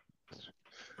funny.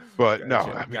 But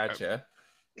Gotcha.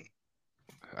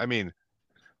 I mean,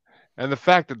 and the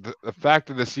fact that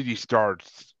the CD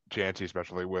starts, Chansey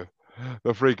especially, with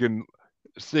the freaking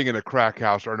singing a crack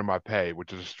house earning my pay,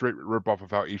 which is a straight ripoff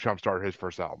of how Esham started his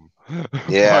first album.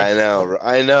 Yeah,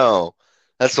 I know.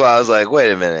 That's why I was like,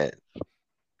 wait a minute.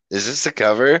 Is this a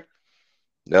cover?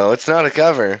 No, it's not a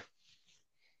cover.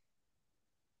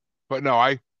 But no,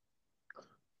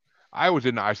 I was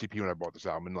in the ICP when I bought this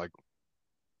album, and like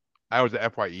I was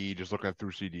at FYE just looking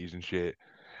through CDs and shit.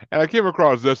 And I came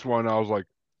across this one, I was like,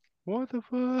 what the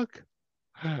fuck?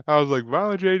 I was like,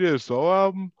 Violent J did a solo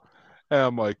album?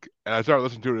 And and I started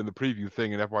listening to it in the preview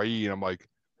thing in FYE, and I'm like,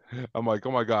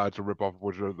 oh my god, it's a ripoff of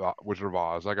Wizard of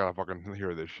Oz. I gotta fucking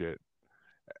hear this shit.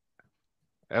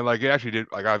 And like it actually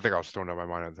did, like I think I was stoned out of my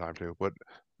mind at the time too, but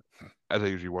as I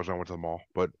usually was when I went to the mall.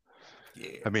 But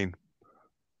Yeah. I mean,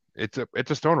 it's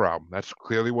a stoner album. That's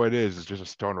clearly what it is. It's just a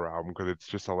stoner album because it's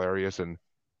just hilarious. And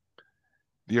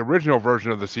the original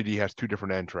version of the CD has 2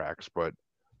 different end tracks, but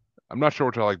I'm not sure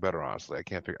which I like better. Honestly, I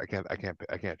can't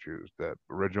choose the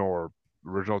original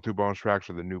 2 bonus tracks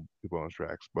or the new 2 bonus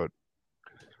tracks. But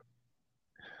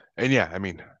and yeah, I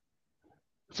mean,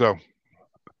 so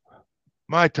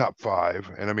my top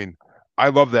 5, and I mean, I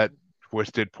love that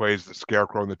Twisted plays the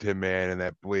Scarecrow and the Tin Man, and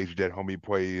that Blaze Dead Homie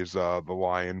plays the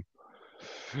Lion,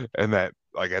 and that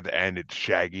like at the end it's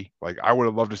Shaggy. Like I would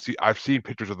have loved to see. I've seen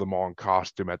pictures of them all in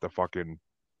costume at the fucking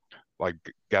like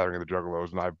Gathering of the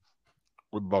Juggalos, and I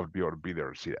would love to be able to be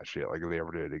there to see that shit. Like if they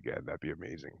ever did it again, that'd be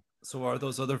amazing. So are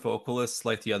those other vocalists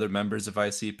like the other members of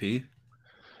ICP?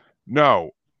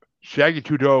 No, Shaggy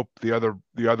 2 Dope, the other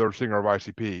singer of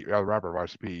ICP, the other rapper of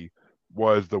ICP,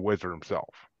 was the Wizard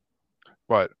himself.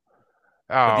 But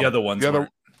The other ones weren't.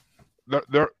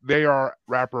 they are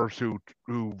rappers who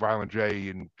Violent J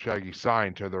and Shaggy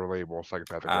signed to their label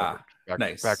Psychopathic Records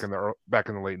nice. back in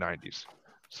the late 90s.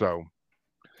 So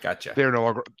Gotcha. they're no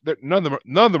longer none of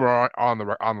them are on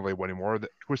the label anymore.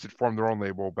 Twisted formed their own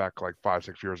label back like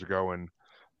 5-6 years ago, and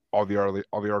all the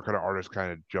other kind of artists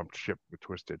kind of jumped ship with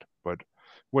Twisted, but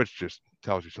which just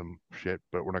tells you some shit.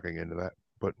 But we're not going to get into that.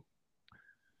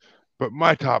 But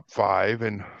my top 5,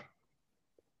 and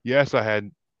yes, I had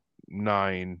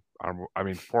 4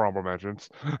 honorable mentions.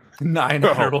 9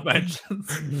 honorable mentions.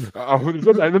 There's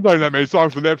not that many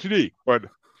songs from the FCD, but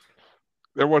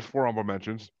there was 4 honorable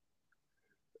mentions.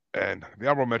 And the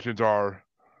honorable mentions are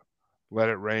Let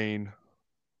It Rain,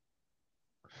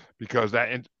 because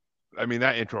that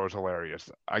intro is hilarious.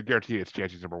 I guarantee it's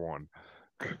Chancey's number 1.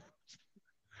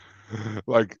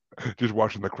 Like just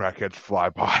watching the crackheads fly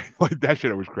by, like that shit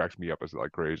always cracks me up. It's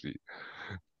like crazy.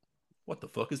 What the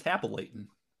fuck is happening?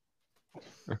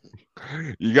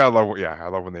 You gotta love, I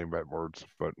love when they invent words.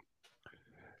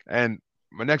 And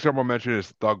my next honorable mention is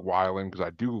Thug Wildin', because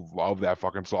I do love that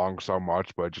fucking song so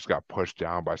much, but it just got pushed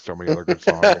down by so many other good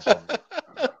songs.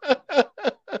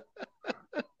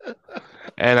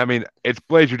 And I mean, it's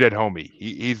Blaze Your Dead Homie.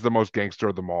 He's the most gangster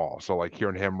of them all. So like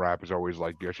hearing him rap is always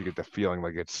like you actually get the feeling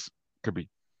like could be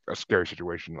a scary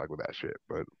situation like with that shit.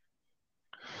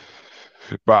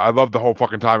 But I love the whole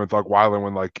fucking time it's like Wyland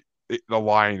when like the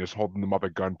lion is holding them up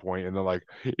at gunpoint, and then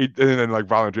and then like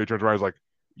Violent J turns around and is like,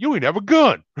 "You ain't have a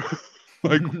gun."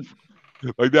 like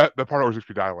like that part always makes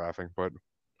me die laughing. But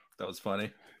That was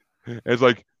funny. it's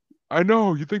like, I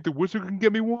know you think the wizard can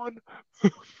get me one, Yeah.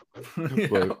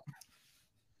 but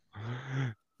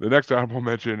the next honorable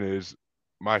mention is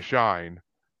My Shine,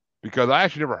 because I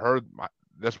actually never heard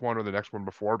this one or the next one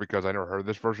before because I never heard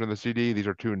this version of the CD. These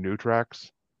are two new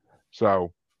tracks,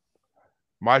 so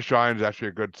My Shine is actually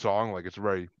a good song. Like it's a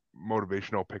very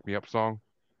motivational pick me up song.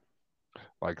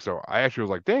 Like so, I actually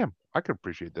was like, damn, I can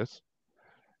appreciate this.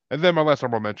 And then my last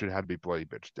honorable mention had to be Bloody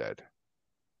Bitch Dead,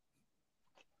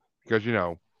 because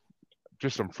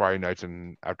just some Friday nights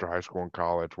and after high school and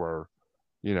college where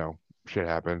shit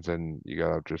happens and you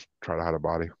gotta just try to hide a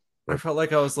body. I felt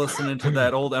like I was listening to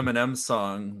that old Eminem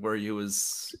song where he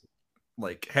was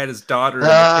like had his daughter in the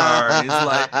car and he's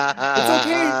like, "It's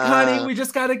okay, honey. We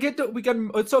just gotta get to. We got.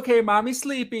 It's okay. Mommy's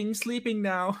sleeping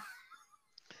now."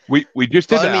 We just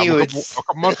did that Funny album you a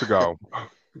couple months ago.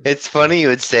 It's funny you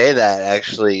would say that,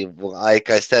 actually. Like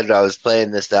I said, I was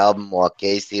playing this album while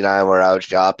Casey and I were out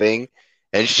shopping,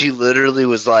 and she literally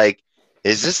was like,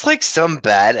 "Is this like some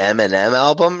bad Eminem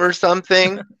album or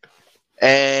something?"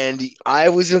 And I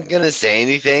wasn't gonna say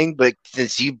anything, but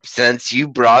since you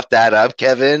brought that up,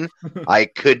 Kevin, I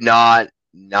could not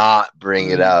bring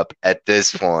it up at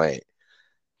this point.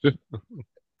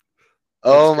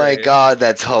 Oh my great. God,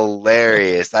 that's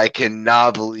hilarious. I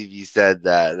cannot believe you said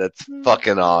that. That's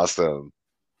fucking awesome.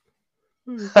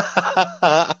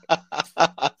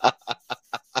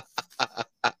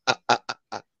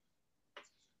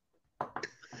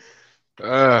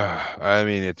 I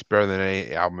mean, it's better than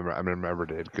any album Eminem ever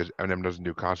did because Eminem doesn't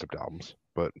do concept albums.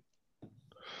 But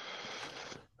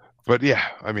yeah,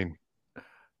 I mean,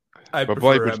 I but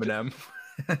prefer Bloody Bitch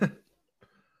Eminem.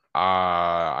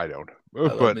 I don't.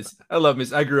 But I love me.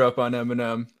 I grew up on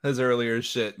Eminem. His earlier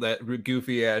shit, that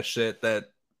goofy ass shit.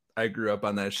 That I grew up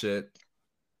on that shit.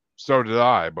 so did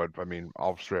I. But I mean,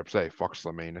 I'll straight up say fuck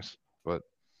Slamanus. But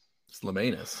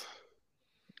Slamanus.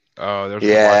 there's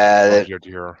Yeah, a that couple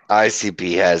here.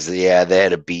 ICP has, yeah, they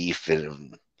had a beef,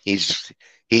 and he just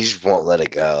won't let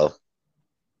it go.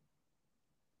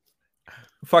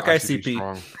 Fuck ICP ICP.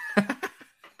 strong.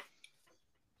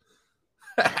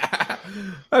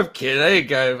 I'm kidding. I ain't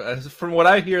guy. From what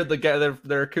I hear, the guy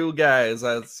they're cool guys.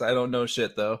 I don't know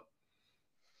shit though.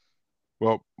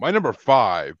 Well, my number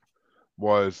 5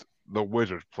 was The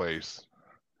Wizard's Place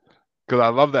because I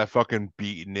love that fucking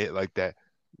beat in it, like that,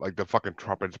 like the fucking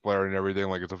trumpets blaring and everything.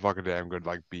 Like it's a fucking damn good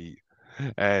like beat,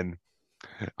 and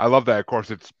I love that. Of course,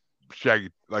 it's Shaggy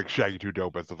Too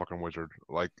Dope as the fucking wizard.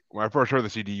 Like when I first heard the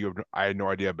CD, I had no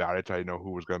idea about it, so I didn't know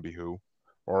who was gonna be who,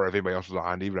 or if anybody else was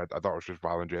on even. I thought it was just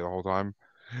Violent J the whole time.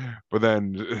 But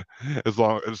then, as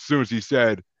soon as he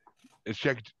said, "It's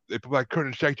Shaggy," if like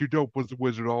Curtin Shaggy Too Dope was the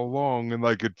wizard all along, and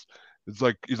like it's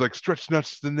like he's like Stretch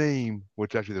Nuts the name,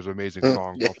 which actually there's an amazing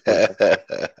song called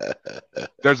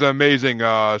there's an amazing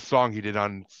song he did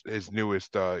on his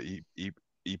newest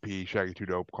EP, Shaggy Too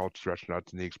Dope, called Stretch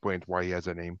Nuts, and he explains why he has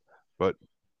that name. But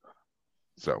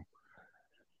so,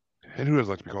 and who doesn't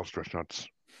like to be called Stretch Nuts?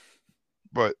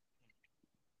 But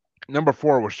number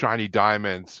 4 was Shiny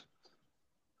Diamonds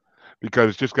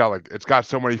because it's got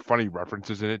so many funny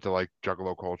references in it to like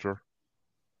Juggalo culture,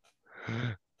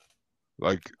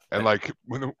 like and like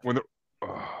when the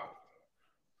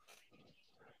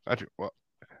actually, well,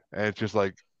 and it's just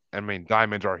like, I mean,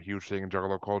 diamonds are a huge thing in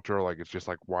Juggalo culture. Like, it's just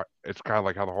like what it's kind of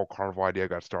like how the whole carnival idea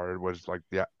got started was like,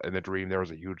 yeah, in the dream there was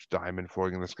a huge diamond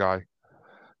floating in the sky.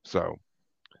 So,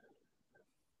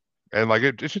 and like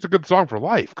it's just a good song for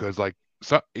life because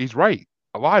he's right.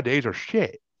 A lot of days are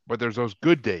shit, but there's those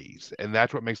good days, and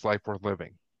that's what makes life worth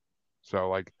living. So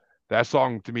like that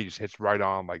song to me just hits right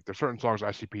on. Like there's certain songs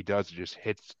ICP does, it just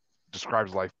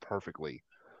describes life perfectly.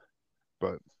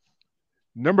 But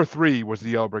number 3 was the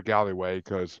Yellow Brick Alleyway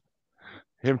because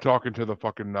him talking to the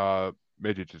fucking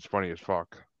midgets is funny as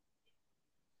fuck.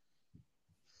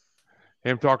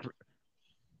 Him talk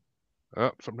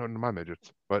something happened to my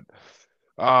midgets.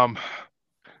 Um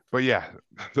but yeah,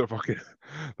 the fucking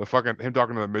him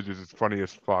talking to the midgets is funny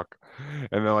as fuck.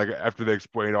 And then like after they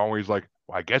explain all, he's like,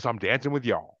 well, I guess I'm dancing with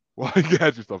y'all. Like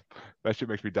that's just that shit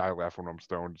makes me die laughing when I'm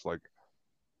stoned. It's like,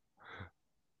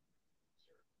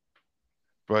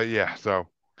 but yeah, so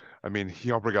I mean,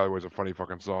 Yellow Brick Alleyway was a funny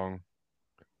fucking song.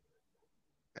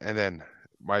 And then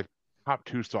my top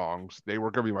 2 songs, they were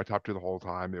gonna be my top 2 the whole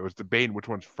time. It was debating which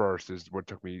one's first is what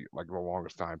took me like the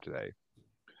longest time today.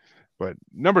 But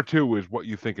number 2 is What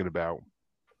You Thinking About,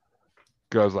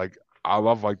 because like I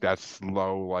love like that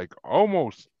slow, like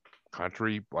almost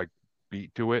country like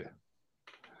beat to it,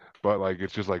 but like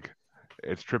it's just like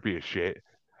it's trippy as shit.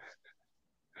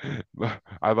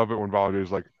 I love it when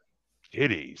volunteers like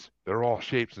titties. They're all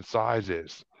shapes and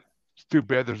sizes. It's too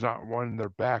bad there's not one in their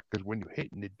back because when you hit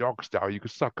in the dog style, you can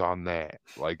suck on that.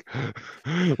 Like,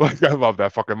 like I love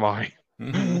that fucking line.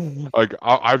 Like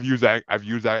I've used that. I've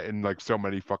used that in like so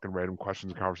many fucking random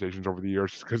questions and conversations over the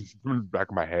years because it's in the back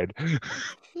of my head.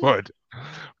 But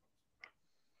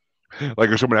like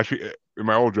if someone actually in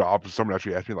my old job, if someone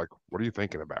actually asked me like, "What are you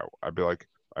thinking about?" I'd be like,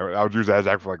 I would use that as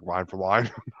act for like line for line.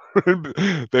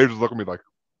 They just look at me like,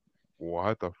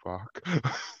 "What the fuck?"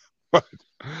 But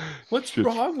What's just-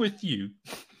 wrong with you?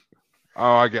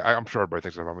 Oh, I'm sure everybody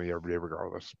thinks about me every day,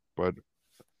 regardless. But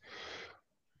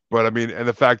I mean, and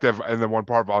the fact that, and then one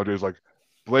part of Holiday is like,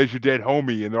 "Blaze your dead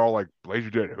homie," and they're all like, "Blaze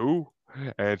your dead who?"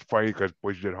 And it's funny because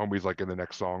Blaze your dead homie's like in the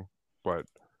next song, but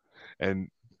and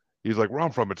he's like, "Where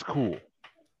I'm from, it's cool."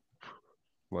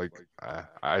 Like,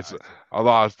 I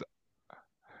lost,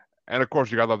 and of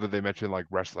course you gotta love that they mention like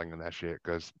wrestling and that shit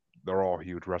because they're all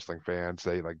huge wrestling fans.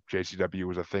 They like JCW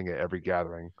was a thing at every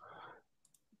gathering.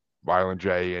 Violent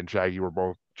J and Shaggy were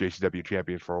both JCW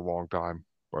champions for a long time,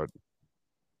 but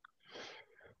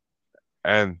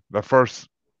and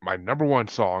my number one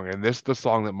song, and this is the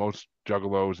song that most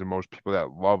juggalos and most people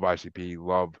that love ICP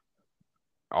love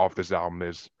off this album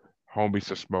is "Homies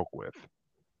to Smoke With,"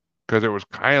 because it was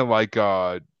kind of like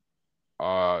Juggalo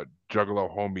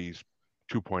Homies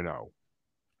 2.0.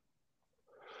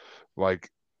 Like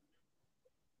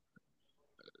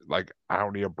I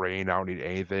don't need a brain, I don't need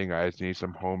anything. I just need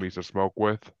some homies to smoke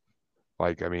with.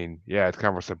 Like, I mean, yeah, it's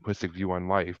kind of a simplistic view on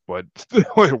life, but still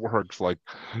it works. Like,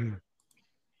 and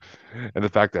the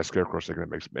fact that Scarecrow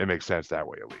singing it makes sense that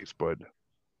way at least. But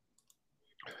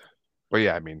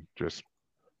yeah, I mean,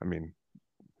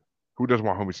 who doesn't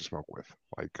want homies to smoke with?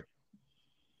 Like,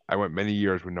 I went many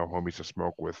years with no homies to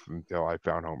smoke with until I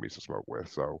found homies to smoke with.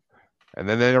 So, and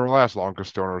then they never last long because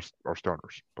stoners are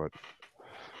stoners. But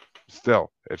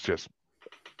still, it's just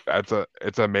it's an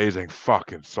amazing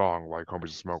fucking song. Like homies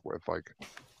to smoke with. Like,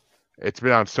 it's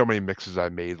been on so many mixes I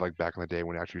made like back in the day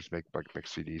when I actually used to make like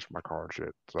mix CDs for my car and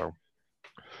shit. So,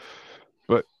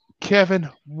 but Kevin,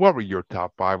 what were your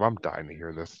top 5? I'm dying to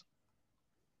hear this.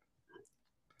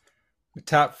 The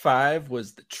top 5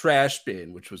 was the trash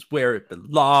bin, which was where it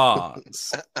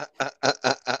belongs.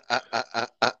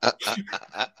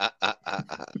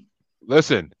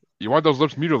 Listen, you want those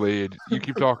lips mutilated? You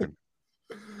keep talking.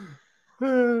 Take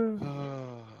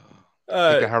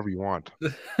it however you want.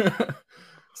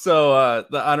 So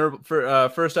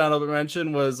the first honorable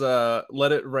mention was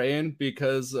 "Let It Rain"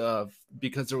 because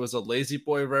there was a Lazy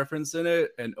Boy reference in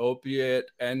it, and Opiate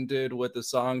ended with the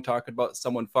song talking about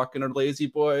someone fucking a lazy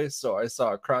boy. So I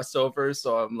saw a crossover.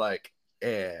 So I'm like,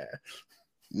 yeah,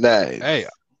 Nice. Hey,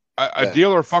 a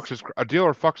dealer fucks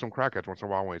some crackheads once in a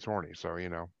while when he's horny. So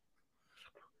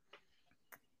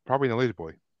probably in the Lazy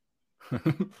Boy.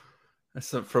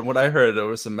 So from what I heard, there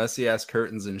was some messy ass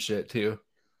curtains and shit too.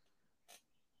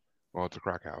 Well, it's a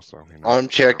crack house, so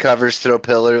Armchair covers, throw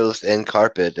pillows, and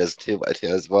carpet as 2x2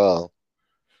 as well.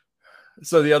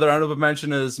 So the other honorable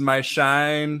mention is My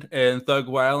Shine and Thug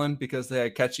Wildin' because they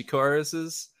had catchy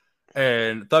choruses.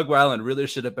 And Thug Wildin' really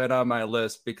should have been on my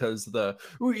list because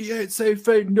 "We ain't safe,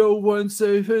 ain't no one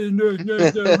safe, ain't no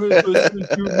listen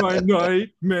to my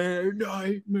nightmare.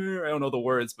 I don't know the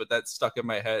words, but that's stuck in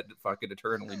my head fucking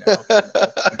eternally now.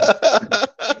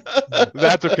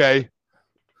 that's okay.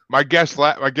 Our guest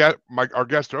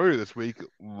earlier this week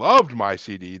loved my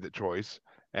CD, The Choice,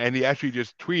 and he actually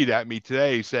just tweeted at me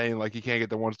today saying like he can't get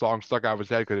the one song stuck out of his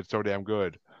head because it's so damn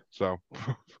good. So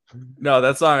No,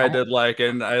 that song I did like,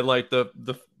 and I like the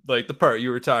part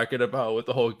you were talking about with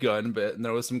the whole gun bit, and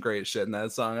there was some great shit in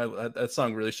that song. That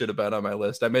song really should have been on my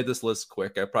list. I made this list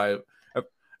quick. If I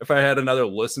had another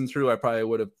listen through, I probably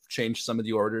would have changed some of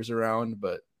the orders around,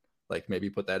 but like maybe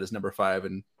put that as number 5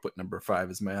 and put number 5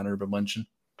 as my honorable mention.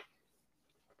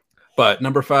 But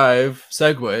number 5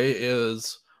 segue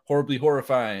is Horribly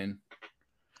Horrifying.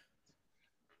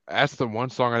 that's the one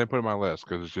song I didn't put in my list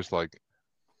because it's just like,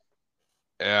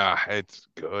 yeah, it's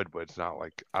good, but it's not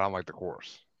like I don't like the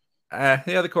chorus.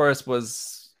 Yeah, the chorus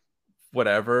was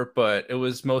whatever, but it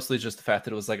was mostly just the fact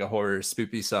that it was like a horror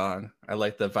spoopy song. I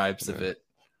like the vibes of it.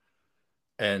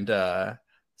 And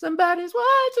somebody's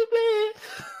watching me.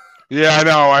 Yeah, I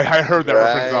know. I heard that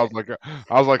Right. reference.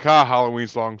 I was like, Halloween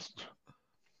songs.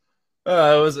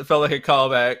 It felt like a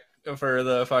callback for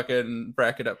the fucking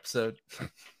bracket episode.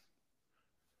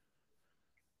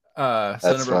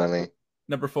 That's funny.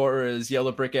 Number 4 is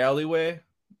Yellow Brick Alleyway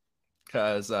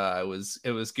because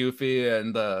it was goofy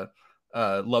and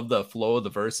Love the flow of the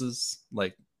verses.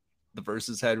 Like the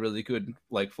verses had really good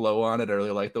like flow on it. I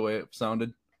really like the way it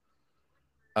sounded.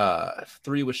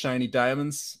 3 was Shiny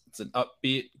Diamonds. It's an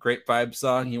upbeat, great vibe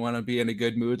song. You want to be in a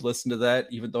good mood, listen to that.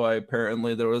 Even though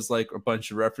apparently there was like a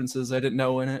bunch of references I didn't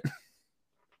know in it.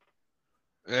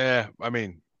 Yeah, I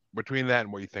mean, between that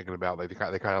and what you're thinking about, like they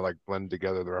kind of like blend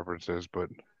together the references, but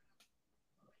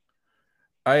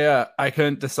I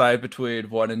couldn't decide between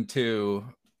 1 and 2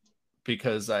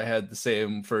 because I had the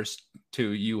same first 2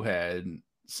 you had.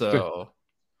 So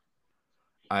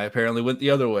I apparently went the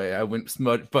other way. I went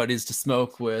buddies to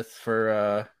smoke with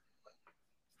for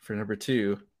number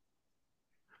 2.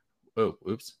 Oh,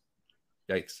 oops.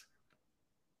 Yikes.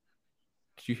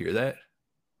 Did you hear that?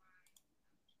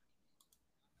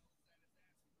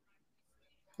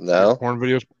 No.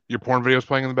 your porn videos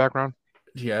playing in the background.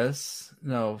 Yes.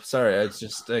 No, sorry. I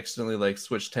just accidentally like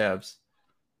switched tabs.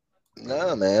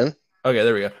 No, man. Okay,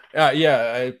 there we go.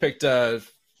 Yeah, I picked there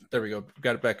we go.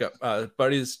 Got it back up.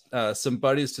 Some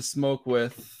buddies to smoke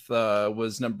with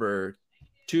was number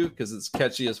 2 because it's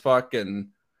catchy as fuck, and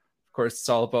of course it's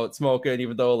all about smoking.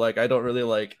 Even though like I don't really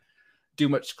like do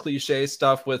much cliche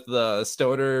stuff with the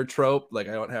stoner trope. Like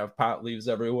I don't have pot leaves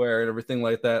everywhere and everything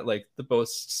like that. Like the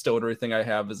most stonery thing I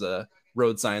have is a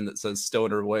road sign that says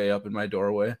 "Stoner Way" up in my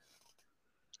doorway.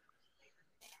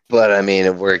 But I mean,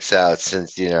 it works out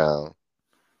since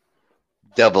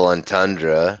double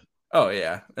entendre. Oh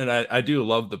yeah, and I do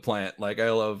love the plant. Like I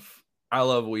love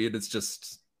weed. It's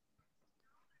just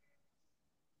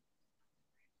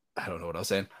I don't know what I was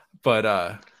saying, but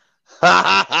I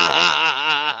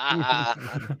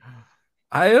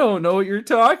don't know what you're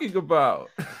talking about.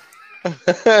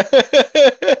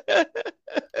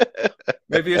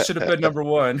 Maybe it should have been number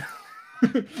 1.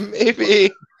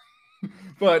 Maybe.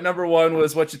 But number 1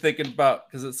 was What You Thinking About,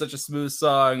 because it's such a smooth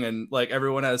song and like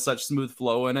everyone has such smooth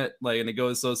flow in it, like, and it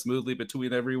goes so smoothly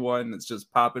between everyone. It's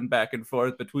just popping back and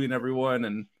forth between everyone,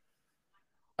 and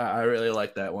I really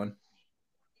like that one.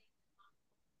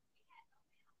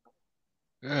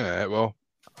 Yeah, well,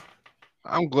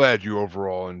 I'm glad you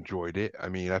overall enjoyed it. I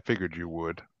mean, I figured you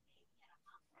would,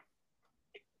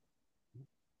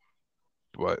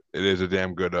 but it is a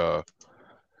damn good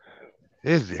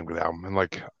it is a damn good album. And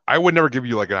like I would never give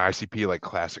you like an ICP like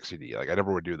classic CD. Like I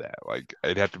never would do that. Like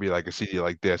it'd have to be like a CD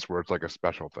like this where it's like a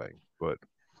special thing. But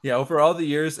Yeah, over all the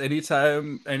years,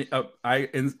 anytime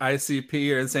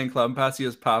ICP or Insane Clown Posse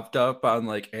has popped up on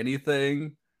like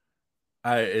anything,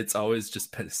 it's always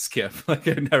just been a skip. Like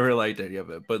I never liked any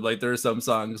of it. But like there are some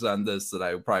songs on this that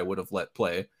I probably would have let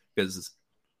play because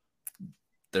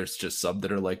there's just some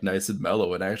that are like nice and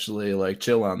mellow and actually like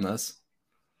chill on this.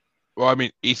 well, I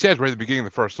mean, he says right at the beginning of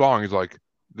the first song, he's like,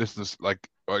 "This is like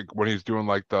when he's doing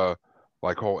like the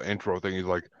like whole intro thing. He's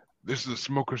like, this is a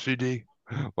smoker CD."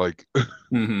 Like,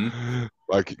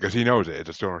 like because he knows it. It's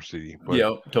a stoner CD. But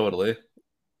Yep, totally.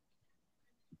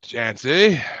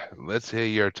 Chancey, let's hear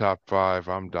your top 5.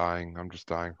 I'm dying. I'm just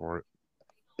dying for it.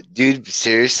 Dude,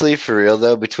 seriously, for real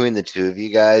though, between the two of you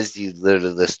guys, you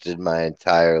literally listed my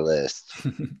entire list.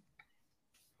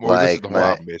 Well, this is Like the whole my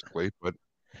album basically, but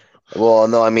well,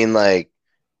 no, I mean like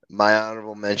my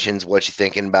honorable mentions, What You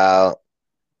Thinking About?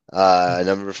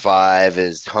 Number 5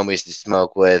 is Homies to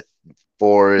Smoke With.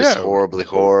 4 is Yeah, horribly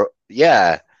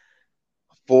yeah.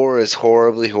 4 is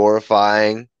horribly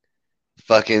horrifying.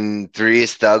 Fucking 3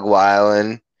 is Thug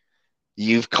Wildin'.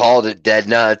 You've called it Dead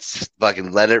Nuts.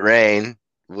 Fucking Let It Rain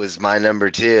was my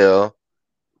number 2.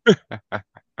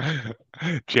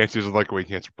 Chances is like we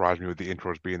can't surprise me with the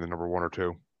intros being the number 1 or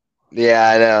 2. Yeah,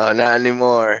 I know, not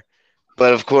anymore.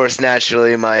 But of course,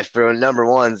 naturally, my for number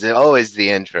 1's always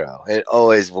the intro. It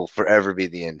always will forever be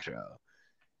the intro.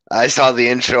 I saw the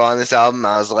intro on this album.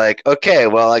 I was like, okay,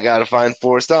 well, I got to find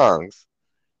 4 songs.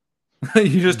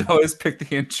 You just always pick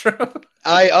the intro.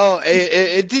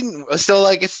 It didn't. So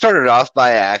like, it started off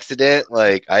by accident.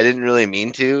 Like, I didn't really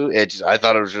mean to. I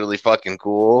thought it was really fucking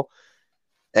cool.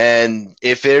 And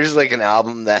if there's like an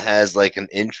album that has like an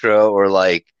intro or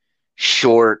like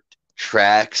short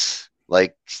tracks,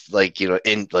 like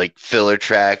in like filler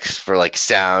tracks for like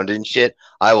sound and shit,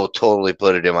 I will totally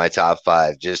put it in my top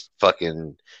 5. Just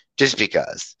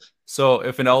because. So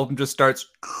if an album just starts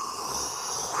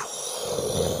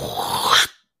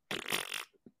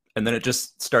and then it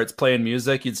just starts playing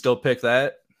music, you'd still pick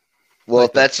that? Well,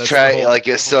 Like, that's that's track the whole- like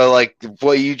so like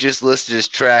what you just listed is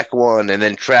track 1, and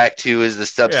then track 2 is the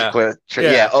subsequent.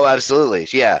 Yeah. Yeah. Oh, absolutely.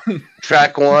 Yeah.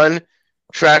 track one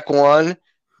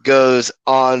goes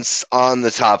on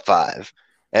the top 5,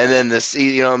 and then this,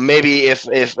 maybe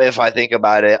if I think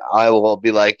about it, I will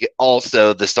be like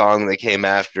also the song that came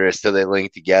after it, so they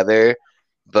link together.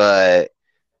 But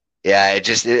Yeah, I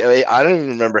don't even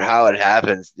remember how it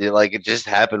happens. It just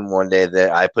happened one day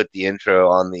that I put the intro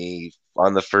on the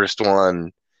first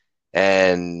one,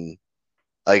 and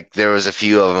like there was a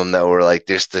few of them that were like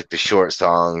just like the short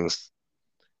songs,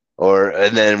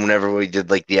 and then whenever we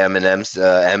did like the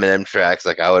Eminem tracks,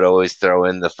 like I would always throw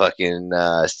in the fucking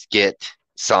skit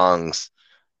songs.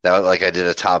 Like I did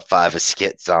a top 5 of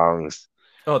skit songs.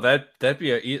 Oh, that'd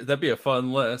be a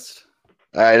fun list.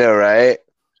 I know, right?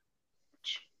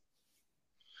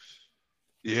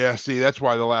 Yeah, see, that's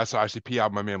why the last ICP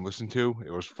album my man listened to, it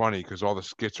was funny because all the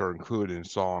skits are included in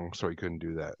songs, so he couldn't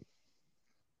do that.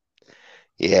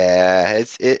 Yeah,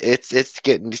 it's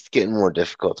getting more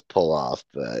difficult to pull off,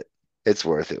 but it's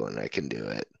worth it when I can do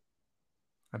it.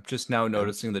 I'm just now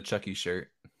noticing the Chucky shirt.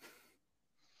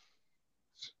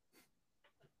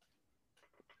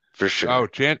 For sure. Oh,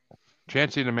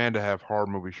 Chancey and Amanda have horror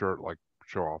movie shirt like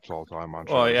show offs all the time on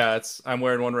Oh shows. yeah, I'm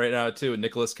wearing one right now too.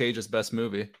 Nicolas Cage's best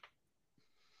movie.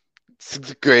 It's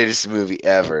the greatest movie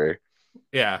ever.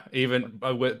 Yeah, even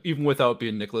without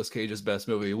being Nicolas Cage's best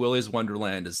movie, Willy's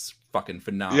Wonderland is fucking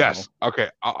phenomenal. Yes. Okay.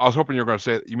 I was hoping you were going to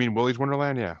say, you mean Willy's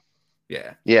Wonderland? Yeah.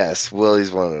 Yeah. Yes,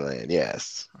 Willy's Wonderland.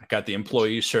 Yes. I got the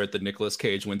employee shirt that Nicolas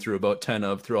Cage went through about 10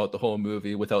 of throughout the whole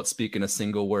movie without speaking a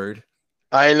single word.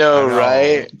 I know, I know.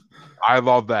 right? I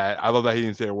love that. I love that he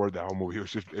didn't say a word that whole movie. It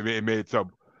was just it made it so.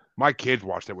 My kids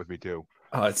watched it with me too.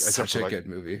 Oh, it's Except such for, a like, good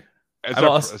movie.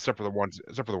 Except for the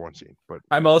one scene. But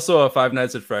I'm also a Five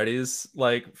Nights at Freddy's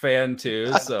like fan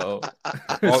too, so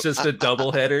it's just a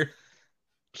double header.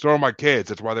 so are my kids.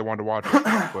 That's why they wanted to watch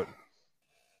it.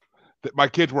 But my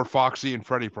kids were Foxy and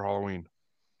Freddy for Halloween.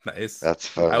 Nice. That's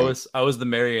funny. I was the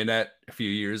marionette a few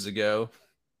years ago.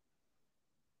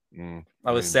 Mm,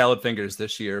 I was Salad Fingers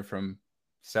this year from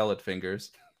Salad Fingers.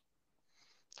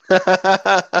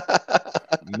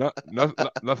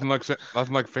 Nothing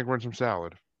like fingering some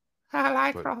salad. I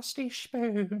like But- Frosty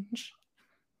Spoons.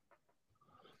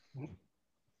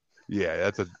 Yeah,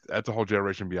 that's a whole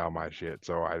generation beyond my shit.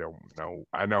 So I don't know.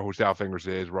 I know who Sal Fingers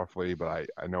is roughly, but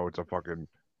I know it's a fucking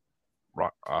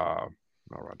not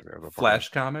Rotten Tomatoes, Flash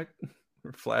comic?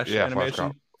 Or Flash Yeah,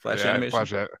 animation? Flash yeah,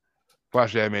 animation?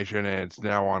 Flash animation, and it's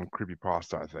now on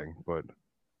Creepypasta, I think. But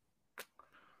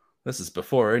This is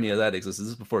before any of that existed.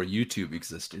 This is before YouTube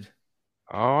existed.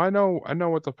 oh, I know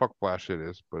what the fuck Flash shit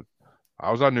is. But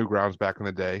I was on Newgrounds back in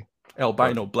the day.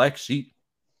 Albino Black Sheep.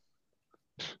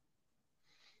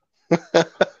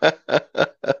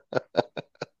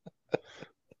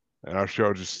 And our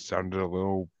show just sounded a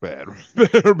little bad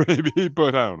there, maybe,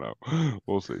 but I don't know.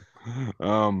 We'll see.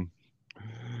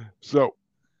 So,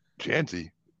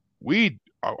 Chancey, we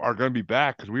are going to be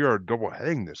back because we are double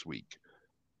heading this week.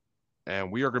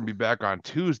 And we are going to be back on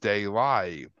Tuesday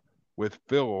live with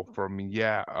Phil from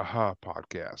Yeah Aha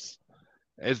Podcast.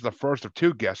 It's the first of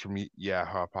 2 guests from Yeah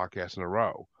Aha Podcast in a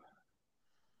row,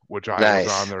 which I Nice.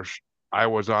 was on their I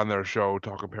was on their show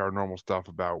talking paranormal stuff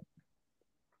about,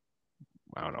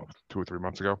 I don't know, 2 or 3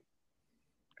 months ago.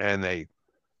 And they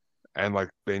heard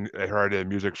I did a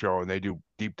music show, and they do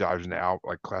deep dives into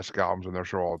like classic albums on their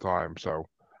show all the time. So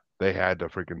they had to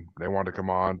they wanted to come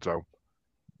on. So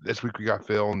this week we got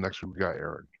Phil, and next week we got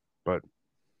Aaron.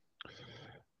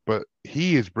 But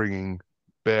he is bringing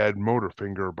Bad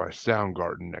Motorfinger by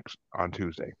Soundgarden next on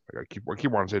Tuesday. I keep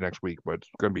wanting to say next week, but it's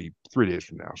going to be 3 days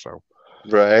from now. So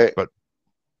Right.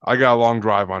 I got a long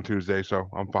drive on Tuesday, so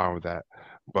I'm fine with that.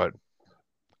 But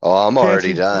Oh, I'm already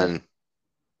Chancey, done.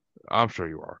 I'm sure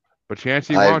you are. But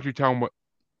Chancey, why don't you tell him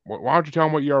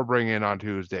what you are bringing on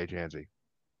Tuesday, Chancey?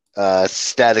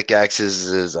 Static X's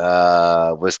is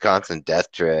Wisconsin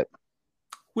Death Trip.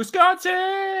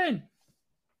 Wisconsin!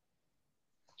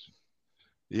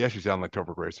 You actually sound like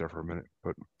Topher Grace there for a minute,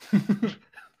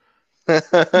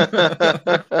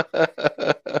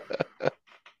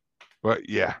 but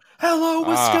yeah. Hello,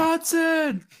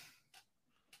 Wisconsin!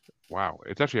 Wow,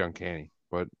 it's actually uncanny,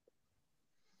 but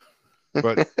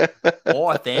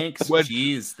Oh, thanks. What-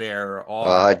 Jeez, there.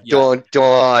 Oh, yeah. don't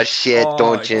shit, Oh,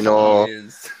 don't you know?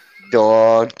 jeez.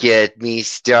 Don't get me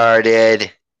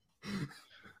started.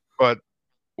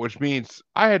 which means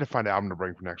I had to find an album to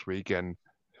bring for next week, and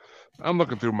I'm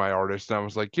looking through my artists, and I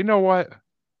was like, you know what?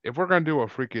 If we're gonna do a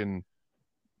freaking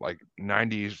like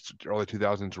 90s, early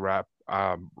 2000s rap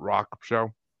rock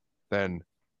show, then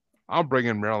I'll bring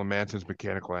in Marilyn Manson's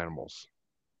Mechanical Animals.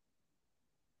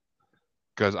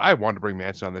 Because I wanted to bring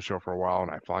Manson on this show for a while, and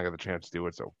I finally got the chance to do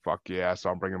it, so fuck yeah. So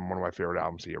I'm bringing one of my favorite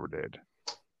albums he ever did.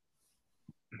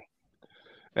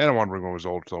 And I want to bring one of his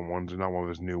old film ones and not one of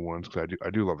his new ones, because I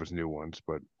do love his new ones,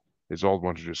 but his old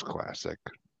ones are just classic.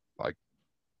 Like,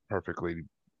 perfect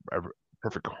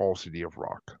whole CD of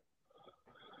rock.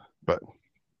 But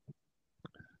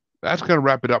That's going to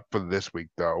wrap it up for this week,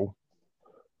 though.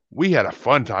 We had a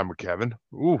fun time with Kevin.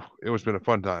 Ooh, it was been a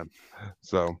fun time.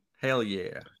 So, Hell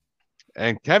yeah.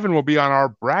 and Kevin will be on our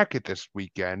bracket this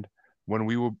weekend when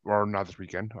we will, or not this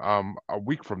weekend, a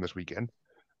week from this weekend,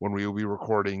 when we will be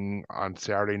recording on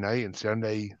Saturday night and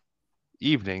Sunday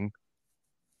evening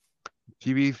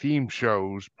TV theme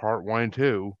shows part 1 and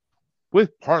 2,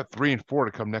 with part 3 and 4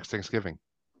 to come next Thanksgiving.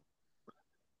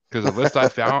 Because the list I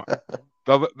found,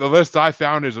 the list I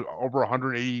found is over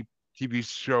 180 TV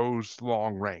shows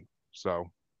long rank. So,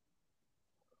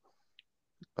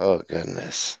 Oh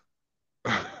goodness.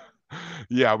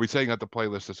 yeah, I'll be setting up the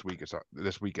playlist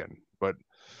this weekend. But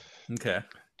Okay.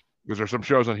 because there's some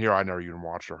shows on here I never even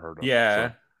watched or heard of. Yeah.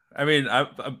 So. I mean,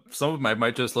 some of them I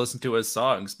might just listen to as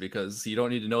songs because you don't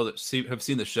need to know have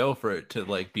seen the show for it to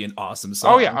like be an awesome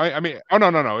song. Oh yeah, I mean, oh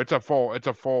no, it's a full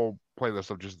playlist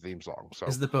of just theme songs. So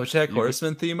is the BoJack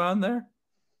Horseman theme on there?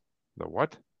 the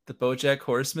what? The BoJack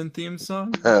Horseman theme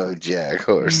song? Oh, Jack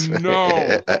Horseman.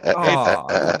 No.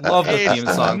 Oh, love the theme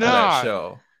It's song for that not.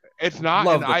 show. It's not.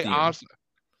 Love And the I theme. honestly,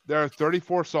 there are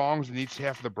 34 songs in each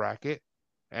half of the bracket,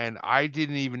 and I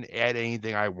didn't even add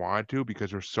anything I wanted to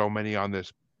because there's so many on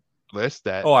this list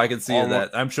that. Oh, I can see all- that.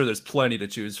 I'm sure there's plenty to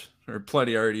choose, or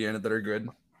plenty already in it that are good.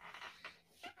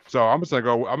 So I'm just gonna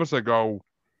go.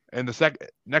 And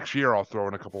next year, I'll throw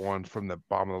in a couple ones from the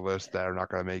bottom of the list that are not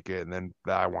gonna make it, and then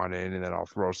that I want in, and then I'll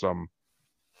throw some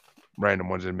random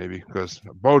ones in maybe because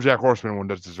BoJack Horseman one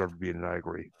does deserve to be in. And I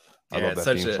agree. I love it's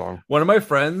that such theme song. One of my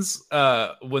friends,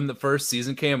 when the first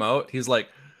season came out, he's like,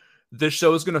 "This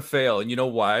show's gonna fail," and you know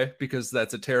why? Because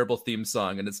that's a terrible theme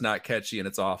song and it's not catchy and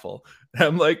it's awful. And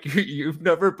I'm like, "You've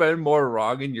never been more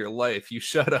wrong in your life. You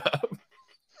shut up."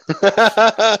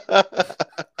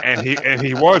 And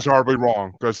he was horribly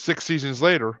wrong because 6 seasons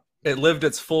later. It lived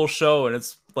its full show and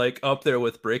it's like up there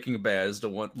with Breaking Bad as to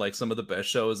one like some of the best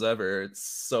shows ever. It's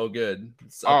so good.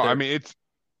 It's up Oh, there. I mean,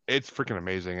 it's freaking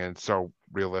amazing and it's so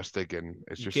realistic and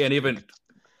it's You just can't even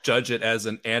judge it as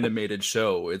an animated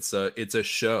show. It's a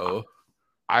show.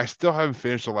 I still haven't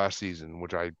finished the last season,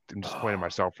 which I'm disappointed in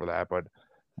myself for that. But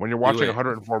when you're Do watching it.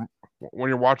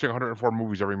 104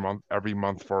 movies every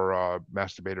month for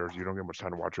masturbators, you don't get much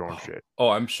time to watch your own shit. Oh,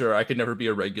 I'm sure I could never be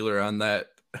a regular on that.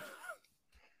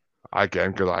 I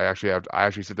can because I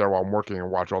actually sit there while I'm working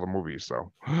and watch all the movies.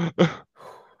 So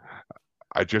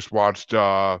I just watched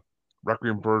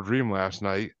Requiem for a Dream last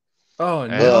night. Oh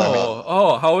And- no!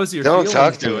 Oh, how is your Don't feelings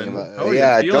talk to doing? me How about. are your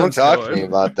Yeah, don't feelings talk to going? me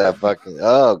about that fucking.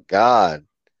 Oh God,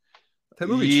 That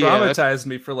movie Yeah, that's- traumatized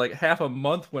me for like half a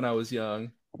month when I was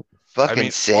young. fucking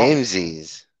mean,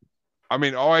 samesies. I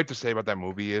mean, all I have to say about that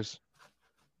movie is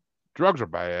drugs are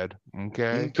bad.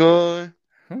 Okay. Okay.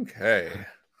 Okay.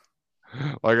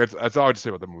 Like that's all I have to say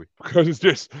about the movie because it's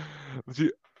just.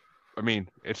 I mean,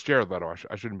 it's Jared Leto.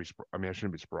 I shouldn't be. I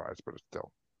shouldn't be surprised, but it's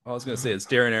still. I was gonna say it's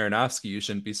Darren Aronofsky. You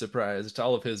shouldn't be surprised.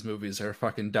 All of his movies are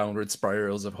fucking downward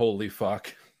spirals of holy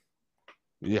fuck.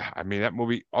 Yeah, I mean that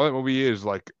movie. All that movie is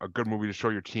like a good movie to show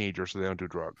your teenagers so they don't do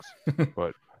drugs.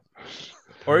 But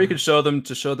Or you could show them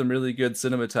really good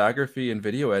cinematography and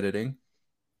video editing.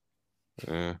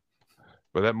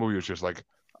 but that movie was just like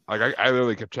I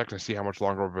literally kept checking to see how much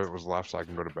longer of it was left so I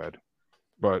can go to bed.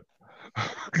 But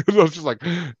because I was just like,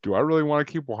 do I really want to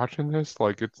keep watching this?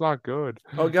 Like, it's not good.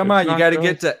 Oh come It's on, you not got to good.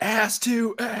 get to ass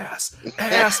to ass,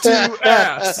 ass to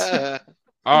ass.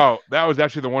 Oh, that was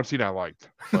actually the one scene I liked,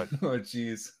 but Oh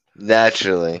jeez.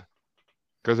 Naturally.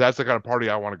 because that's the kind of party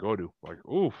I want to go to. Like,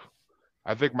 oof.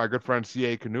 I think my good friend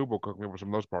C.A. Canoe will cook me up with some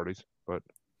of those parties, but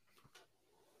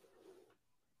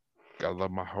gotta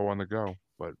love my hoe on the go.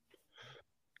 But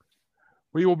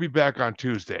we will be back on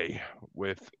Tuesday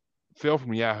with Phil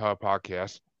from Yahoo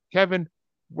Podcast. Kevin,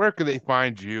 where can they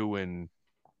find you and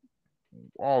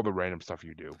all the random stuff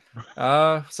you do?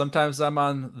 Sometimes I'm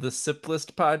on the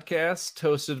Siplist podcast,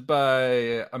 hosted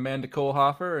by Amanda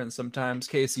Kohlhofer, and sometimes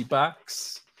Casey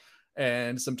Box.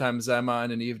 And sometimes I'm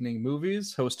on an evening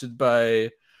movies, hosted by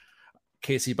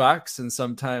Casey Box, and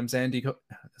sometimes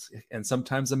and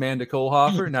sometimes Amanda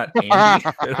Kohlhofer, not Andy. I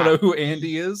don't know who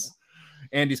Andy is.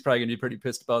 Andy's probably gonna be pretty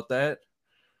pissed about that.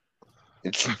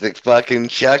 It's the fucking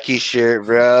Chucky shirt,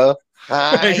 bro.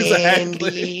 Hi,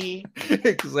 Exactly. Andy.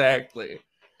 Exactly.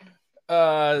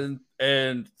 And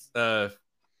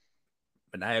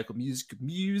maniacal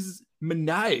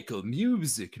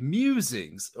music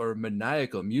musings, or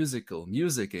maniacal musical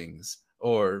musicings,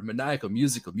 or maniacal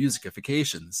musical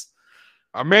musicifications.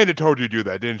 Amanda told you to do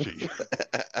that, didn't she?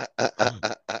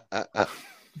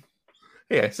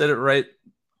 Hey, I said it right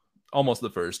almost the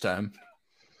first time.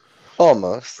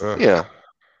 Almost. Ugh. Yeah.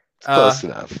 It's Uh, close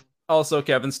enough. Also,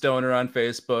 Kevin Stoner on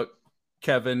Facebook.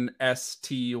 Kevin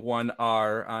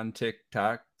ST1R on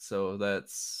TikTok. So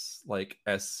that's like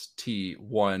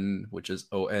ST1, which is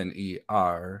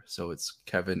ONER. So it's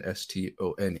Kevin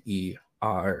STONER.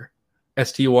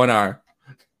 ST1R.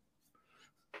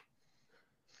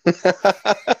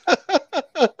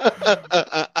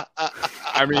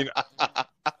 I mean,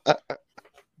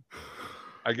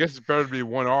 I guess it's better to be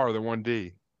 1R than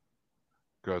 1D.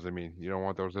 Because, I mean, you don't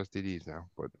want those STDs now.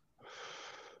 But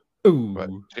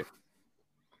Ooh.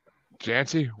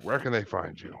 Jancy, where can they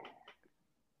find you?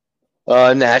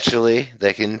 Naturally,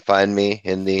 they can find me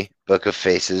in the Book of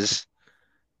Faces,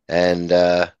 and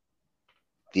of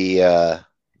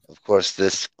course,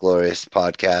 this glorious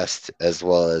podcast, as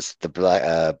well as the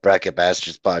Bracket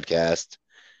Bastards podcast.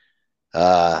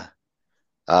 I'm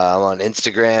on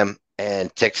Instagram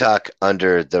and TikTok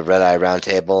under the Red Eye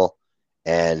Roundtable,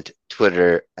 and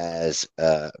Twitter as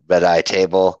Red Eye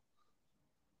Table.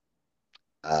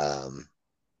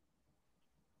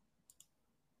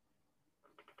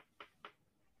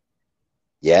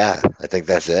 Yeah, I think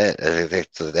that's it. I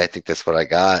think that's what I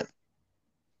got.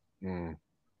 Mm.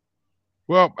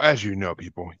 Well, as you know,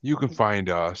 people, you can find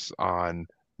us on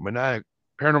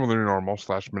Paranormally Normal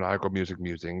 / Maniacal Music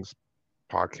Musings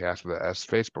podcast with the S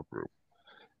Facebook group.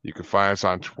 You can find us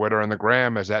on Twitter and the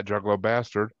Gram as @Juggalo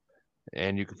Bastard,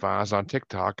 and you can find us on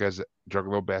TikTok as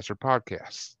Juggalo Bastard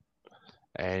Podcasts.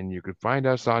 And you can find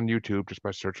us on YouTube just by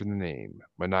searching the name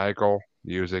Maniacal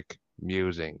Music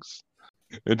Musings.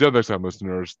 Until next time,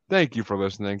 listeners, thank you for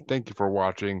listening. Thank you for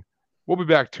watching. We'll be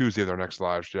back Tuesday with our next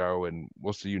live show, and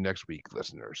we'll see you next week,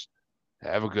 listeners.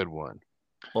 Have a good one.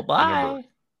 Well, bye. Remember,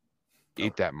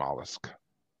 eat that mollusk.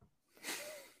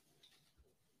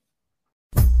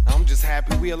 I'm just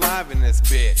happy we alive in this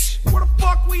bitch. Where the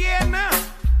fuck we at now?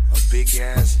 A big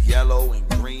ass yellow and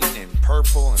green and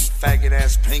purple and faggot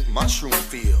ass pink mushroom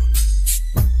field.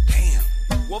 Damn.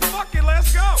 Well, fuck it,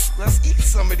 let's go. Let's eat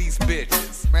some of these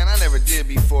bitches. Man, I never did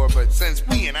before, but since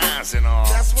we and eyes and all.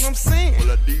 That's what I'm saying.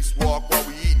 Well, at least walk while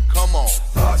we eating. Come on.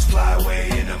 Thoughts fly away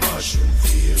in a mushroom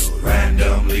field,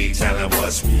 randomly telling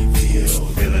what's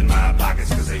revealed. Filling my pockets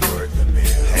cause they worth the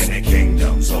meal, and the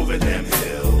kingdoms over them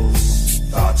hills.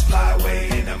 Thoughts fly away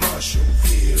in a mushroom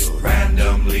field,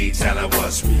 randomly telling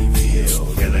what's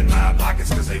revealed. Filling my pockets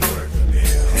cause they worth the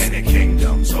meal, and the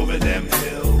kingdoms over them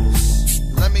hills.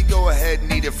 Let me go ahead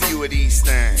and eat a few of these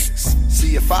things.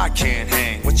 See if I can't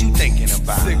hang. What you thinking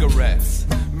about? Cigarettes,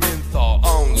 menthol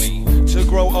only. To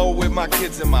grow old with my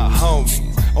kids and my homies.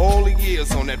 All the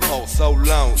years on that pole, so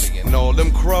lonely. And all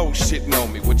them crows shitting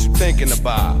on me. What you thinking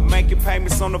about? Making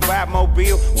payments on the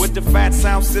Batmobile with the fat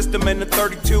sound system and the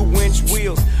 32-inch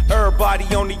wheels. Everybody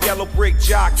on the yellow brick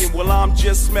jocking. Well, I'm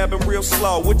just smelling real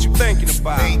slow. What you thinking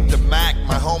about? Ain't the Mac,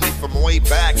 my homie from way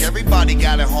back. Everybody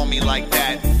got a homie like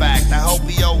that. In fact, I hope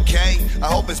he okay. I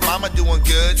hope his mama doing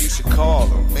good. You should call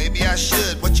him. Maybe I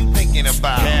should. What you thinking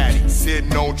about? Caddy,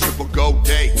 sitting on triple gold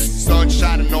dates. Sun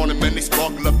shining on him and they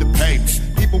sparkle up the pavement.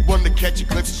 People run to catch a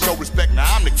glimpse and show respect. Now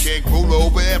I'm the king, rule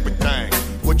over everything.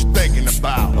 What you thinking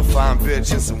about? A fine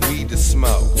bitch and some weed to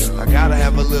smoke. I gotta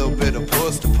have a little bit of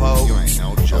puss to poke. You ain't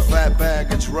no joke. A fat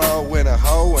bag of draw with a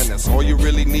hoe, and that's all you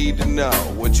really need to know.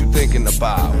 What you thinking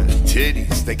about?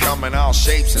 Titties, they come in all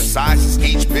shapes and sizes.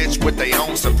 Each bitch with their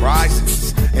own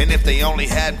surprises. And if they only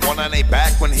had one on their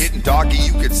back when hitting doggy,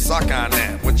 you could suck on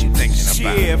that. What you thinking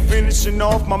about? Yeah, finishing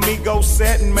off my Migo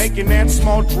set and making that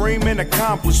small dream an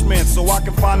accomplishment. So I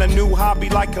can find a new hobby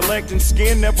like collecting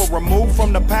skin, never removed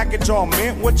from the package all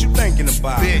mint. What you thinking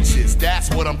about? Bitches, that's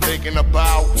what I'm thinking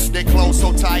about. They clothes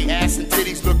so tight, ass and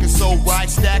titties looking so right.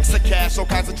 Stacks of cash, all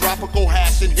kinds of tropical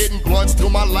hash and hitting blunts till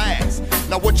my last.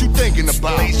 Now what you thinking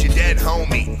about? Place your dead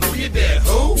homie. Who you dead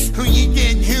who? Who you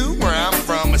getting who? Where I'm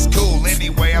from is cool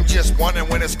anyway. I'm just wondering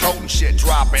when it's cold and shit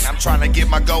dropping. I'm trying to get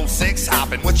my gold 6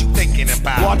 hopping. What you thinking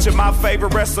about? Watching my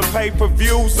favorite wrestling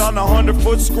pay-per-views on a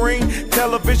 100-foot screen.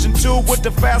 Television too with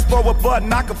the fast forward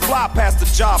button. I can fly past the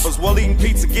jobbers while eating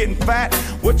pizza, getting fat.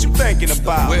 What you thinking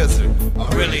about? Wizard,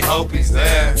 I really hope he's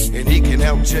there. And he can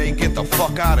help Jay get the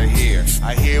fuck out of here.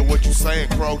 I hear what you saying,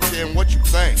 Crow Tim. What you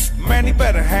think? Man, he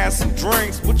better have some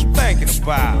drinks. What you thinking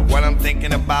about? What I'm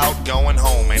thinking about, going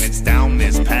home, and it's down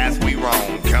this path we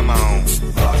roam. Come on.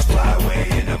 Thoughts fly away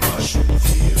in a mushroom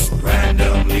field,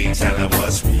 randomly telling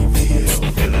what's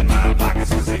revealed. Filling my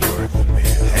pockets cause they worth the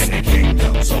meal, and the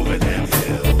kingdoms over them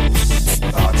hills.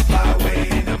 Thoughts fly away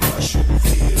in a mushroom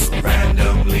field,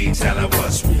 randomly telling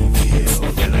what's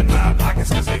revealed. Filling my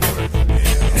pockets cause they worth the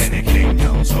meal, and the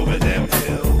kingdoms over them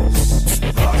hills.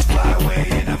 Thoughts fly away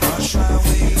in a mushroom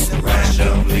field,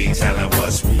 randomly telling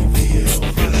what's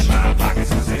revealed. Filling my pockets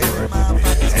cause they worth the meal,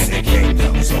 and the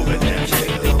kingdoms over them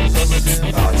hills.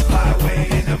 Thoughts fly away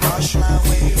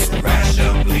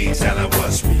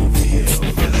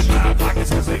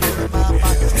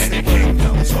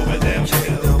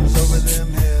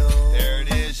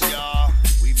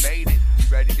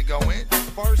ready to go in?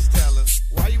 First tell us,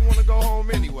 why you wanna go home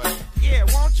anyway? Yeah,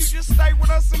 why don't you just stay with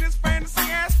us in this fantasy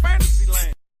ass family?